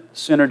ultimate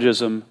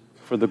synergism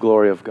for the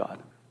glory of God.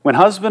 When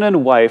husband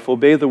and wife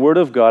obey the word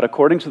of God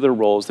according to their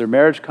roles, their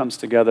marriage comes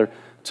together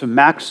to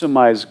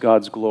maximize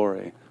God's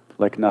glory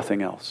like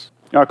nothing else.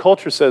 Now, our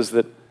culture says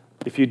that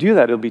if you do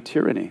that, it'll be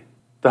tyranny.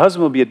 The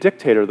husband will be a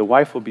dictator, the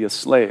wife will be a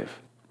slave.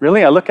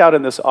 Really? I look out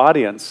in this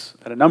audience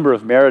at a number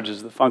of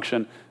marriages that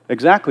function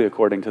exactly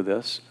according to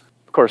this.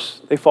 Of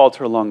course, they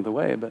falter along the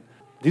way, but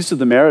these are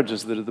the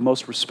marriages that are the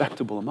most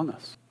respectable among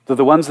us. They're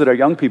the ones that our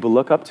young people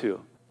look up to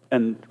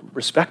and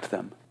respect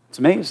them. It's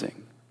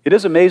amazing. It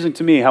is amazing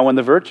to me how when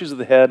the virtues of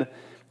the head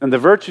and the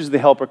virtues of the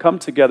helper come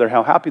together,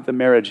 how happy the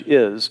marriage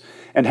is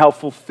and how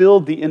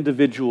fulfilled the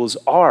individuals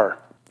are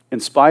in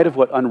spite of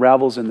what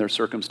unravels in their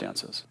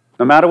circumstances.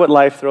 No matter what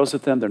life throws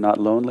at them, they're not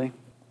lonely.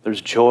 There's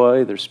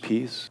joy, there's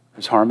peace,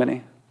 there's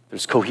harmony,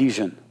 there's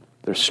cohesion,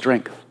 there's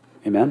strength.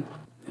 Amen?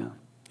 Yeah.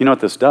 You know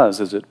what this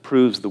does is it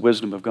proves the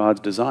wisdom of God's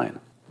design.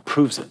 It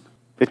proves it.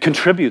 It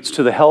contributes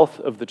to the health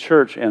of the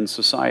church and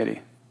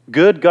society.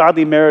 Good,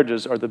 godly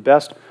marriages are the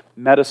best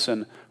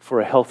medicine for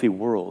a healthy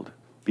world,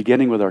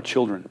 beginning with our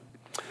children.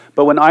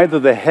 But when either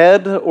the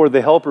head or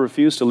the helper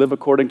refuse to live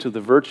according to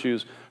the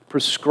virtues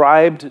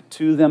prescribed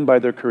to them by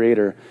their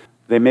Creator,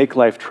 they make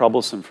life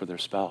troublesome for their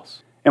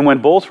spouse. And when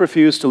both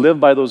refuse to live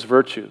by those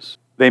virtues,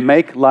 they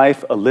make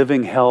life a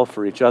living hell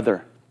for each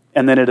other.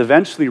 And then it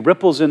eventually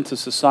ripples into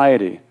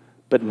society,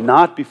 but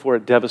not before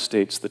it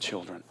devastates the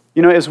children.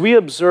 You know, as we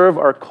observe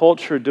our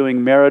culture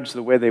doing marriage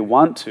the way they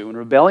want to, in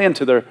rebellion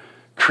to their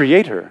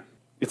Creator,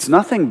 it's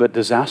nothing but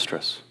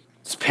disastrous.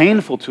 It's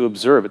painful to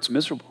observe. It's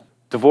miserable.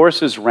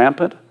 Divorce is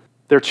rampant.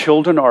 Their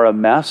children are a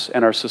mess,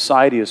 and our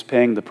society is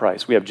paying the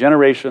price. We have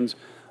generations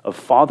of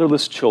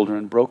fatherless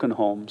children, broken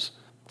homes,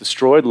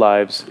 destroyed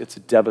lives. It's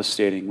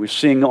devastating. We're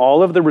seeing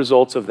all of the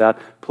results of that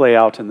play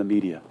out in the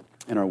media,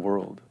 in our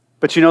world.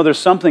 But you know, there's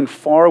something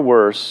far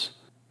worse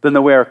than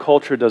the way our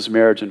culture does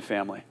marriage and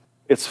family.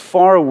 It's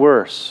far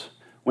worse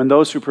when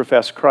those who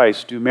profess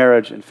Christ do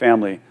marriage and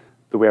family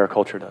the way our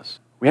culture does.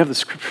 We have the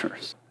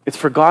scriptures. It's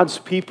for God's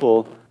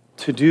people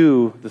to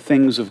do the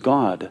things of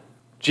God.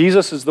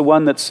 Jesus is the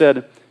one that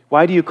said,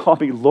 "Why do you call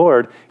me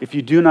Lord if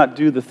you do not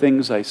do the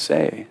things I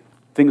say,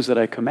 things that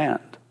I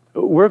command?"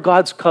 We're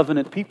God's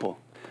covenant people.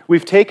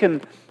 We've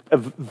taken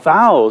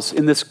vows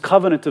in this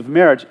covenant of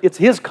marriage. It's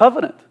His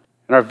covenant.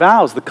 And our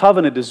vows, the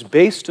covenant is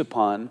based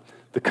upon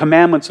the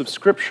commandments of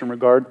Scripture in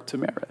regard to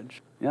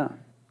marriage. Yeah.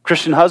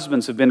 Christian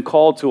husbands have been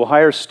called to a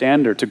higher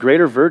standard, to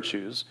greater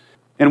virtues,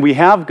 and we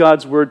have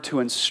God's word to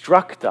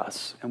instruct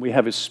us, and we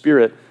have His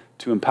Spirit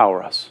to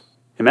empower us.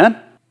 Amen?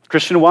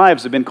 Christian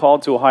wives have been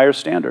called to a higher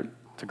standard,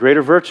 to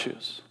greater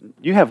virtues.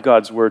 You have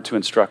God's word to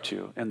instruct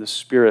you, and the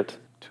Spirit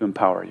to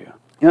empower you.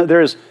 You know,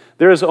 there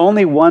is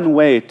only one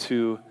way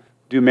to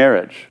do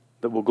marriage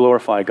that will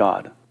glorify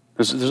God.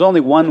 There's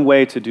only one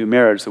way to do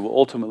marriage that will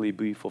ultimately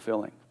be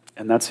fulfilling,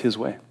 and that's His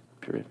way,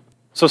 period.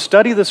 So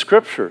study the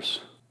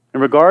Scriptures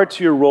in regard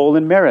to your role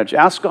in marriage.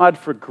 Ask God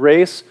for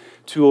grace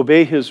to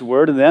obey His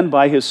word, and then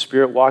by His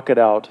Spirit walk it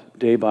out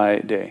day by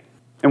day.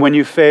 And when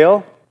you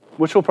fail,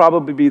 which will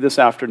probably be this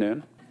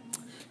afternoon,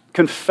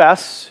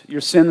 confess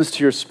your sins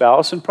to your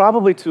spouse and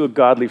probably to a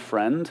godly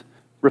friend.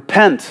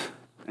 Repent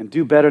and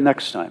do better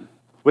next time.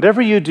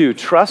 Whatever you do,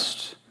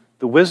 trust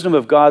the wisdom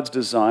of God's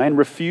design.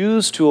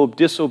 Refuse to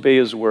disobey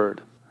His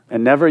word,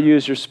 and never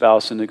use your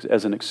spouse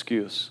as an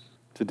excuse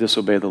to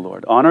disobey the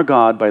Lord. Honor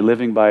God by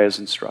living by His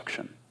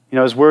instruction. You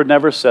know, His word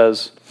never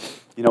says,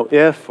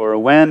 if or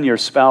when your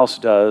spouse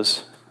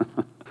does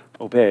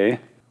obey.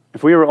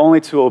 If we were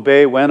only to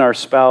obey when our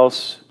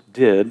spouse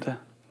did,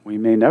 we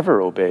may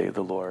never obey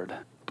the Lord.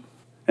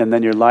 And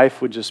then your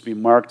life would just be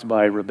marked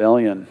by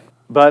rebellion.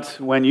 But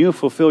when you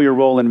fulfill your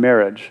role in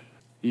marriage,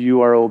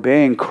 you are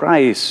obeying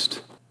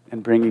Christ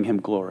and bringing Him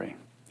glory.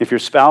 If your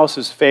spouse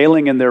is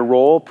failing in their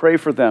role, pray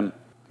for them,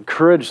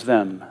 encourage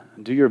them,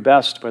 and do your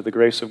best by the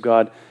grace of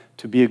God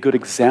to be a good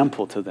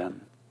example to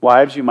them.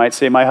 Wives, you might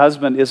say, my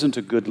husband isn't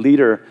a good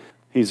leader.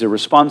 He's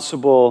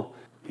irresponsible,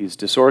 he's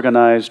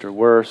disorganized, or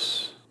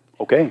worse.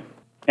 Okay.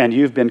 And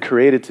you've been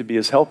created to be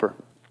his helper.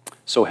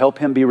 So help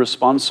him be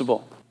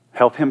responsible.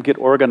 Help him get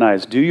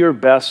organized. Do your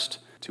best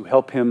to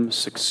help him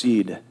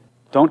succeed.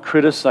 Don't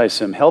criticize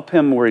him. Help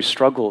him where he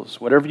struggles.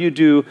 Whatever you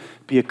do,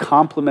 be a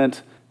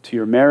compliment to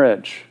your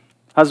marriage.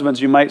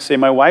 Husbands, you might say,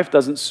 my wife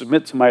doesn't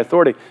submit to my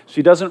authority.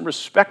 She doesn't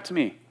respect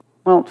me.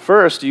 Well,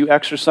 first, you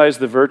exercise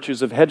the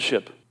virtues of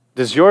headship.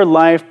 Does your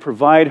life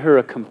provide her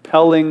a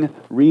compelling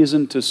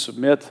reason to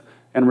submit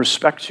and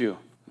respect you?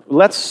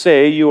 Let's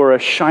say you are a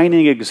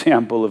shining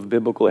example of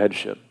biblical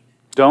headship.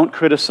 Don't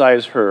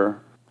criticize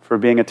her for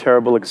being a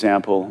terrible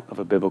example of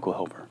a biblical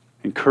helper.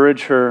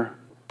 Encourage her,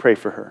 pray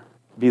for her.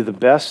 Be the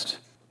best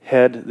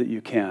head that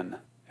you can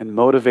and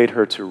motivate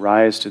her to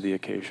rise to the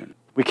occasion.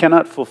 We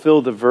cannot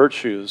fulfill the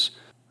virtues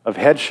of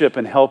headship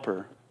and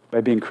helper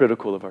by being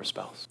critical of our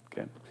spouse.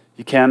 Okay?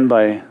 You can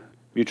by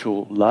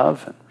mutual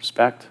love and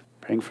respect,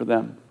 praying for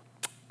them.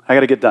 I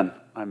got to get done.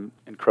 I'm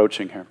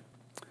encroaching here.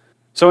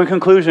 So in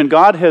conclusion,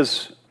 God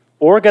has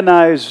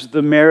organized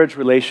the marriage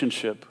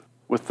relationship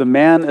with the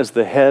man as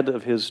the head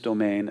of his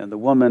domain and the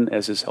woman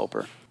as his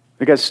helper.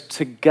 Because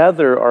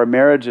together our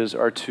marriages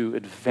are to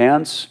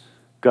advance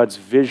God's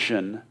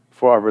vision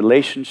for our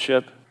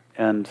relationship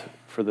and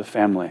for the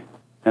family,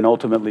 and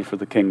ultimately for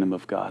the kingdom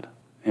of God.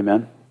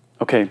 Amen?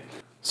 Okay,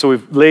 so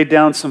we've laid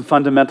down some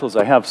fundamentals.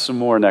 I have some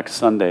more next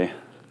Sunday.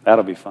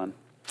 That'll be fun.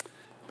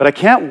 But I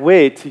can't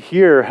wait to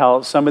hear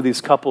how some of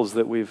these couples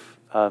that we've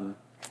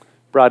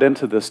brought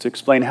into this to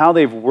explain how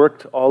they've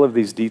worked all of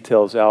these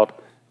details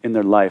out in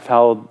their life,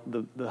 how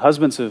the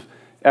husbands have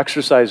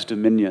exercised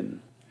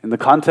dominion in the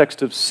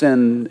context of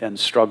sin and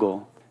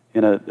struggle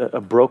in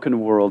a broken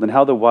world, and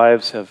how the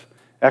wives have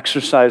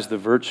exercised the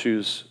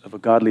virtues of a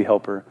godly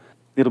helper.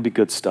 It'll be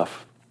good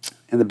stuff.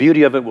 And the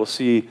beauty of it, we'll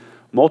see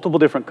multiple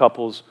different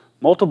couples,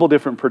 multiple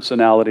different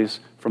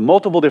personalities, from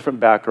multiple different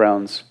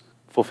backgrounds,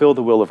 fulfill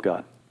the will of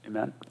God.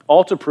 Amen.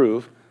 All to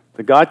prove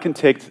that God can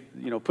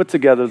put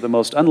together the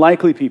most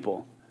unlikely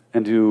people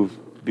and do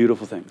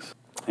beautiful things.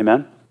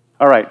 Amen.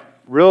 All right,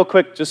 real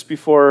quick, just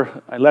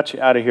before I let you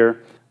out of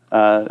here,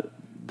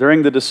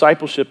 during the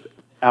discipleship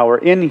hour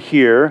in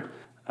here,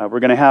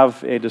 we're going to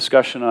have a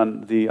discussion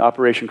on the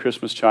Operation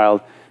Christmas Child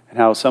and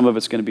how some of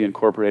it's going to be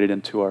incorporated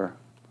into our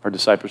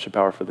discipleship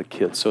hour for the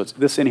kids. So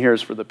this in here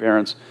is for the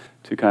parents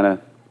to kind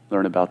of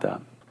learn about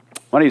that.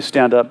 Why don't you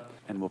stand up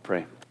and we'll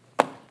pray.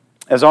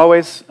 As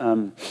always,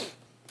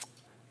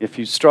 if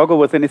you struggle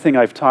with anything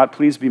I've taught,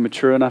 please be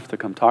mature enough to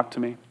come talk to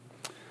me.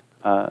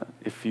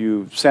 If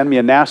you send me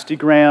a nasty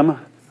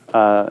gram,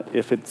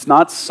 if it's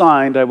not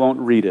signed, I won't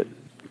read it,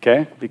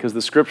 okay? Because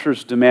the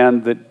scriptures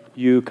demand that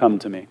you come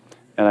to me,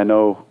 and I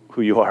know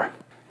who you are.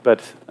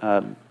 But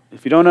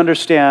if you don't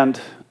understand,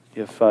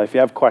 if you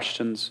have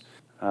questions,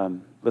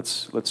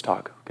 let's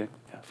talk, okay?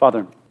 Yeah.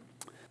 Father,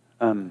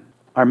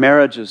 our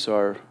marriages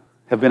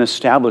have been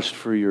established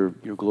for your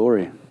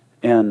glory.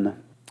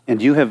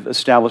 And you have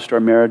established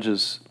our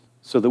marriages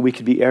so that we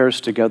could be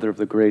heirs together of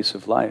the grace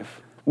of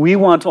life. We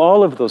want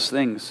all of those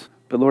things,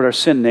 but Lord, our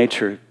sin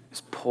nature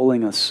is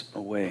pulling us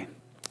away.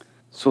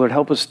 So Lord,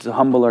 help us to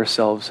humble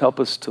ourselves. Help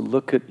us to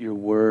look at your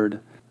word,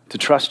 to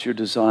trust your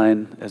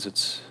design as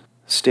it's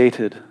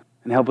stated,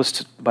 and help us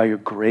to, by your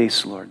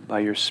grace, Lord, by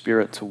your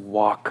Spirit, to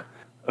walk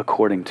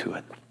according to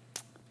it.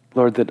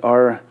 Lord, that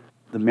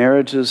the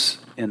marriages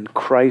in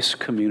Christ's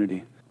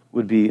community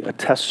would be a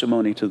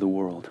testimony to the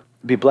world,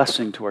 be a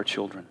blessing to our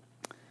children.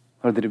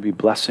 Lord, that it be a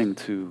blessing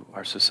to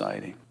our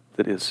society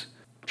that is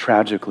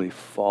tragically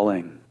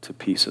falling to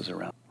pieces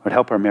around. Lord,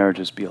 help our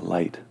marriages be a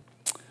light.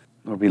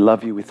 Lord, we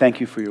love you. We thank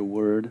you for your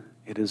word.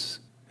 It's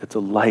a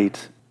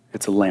light.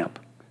 It's a lamp,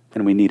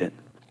 and we need it.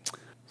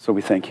 So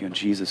we thank you in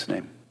Jesus'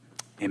 name.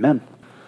 Amen.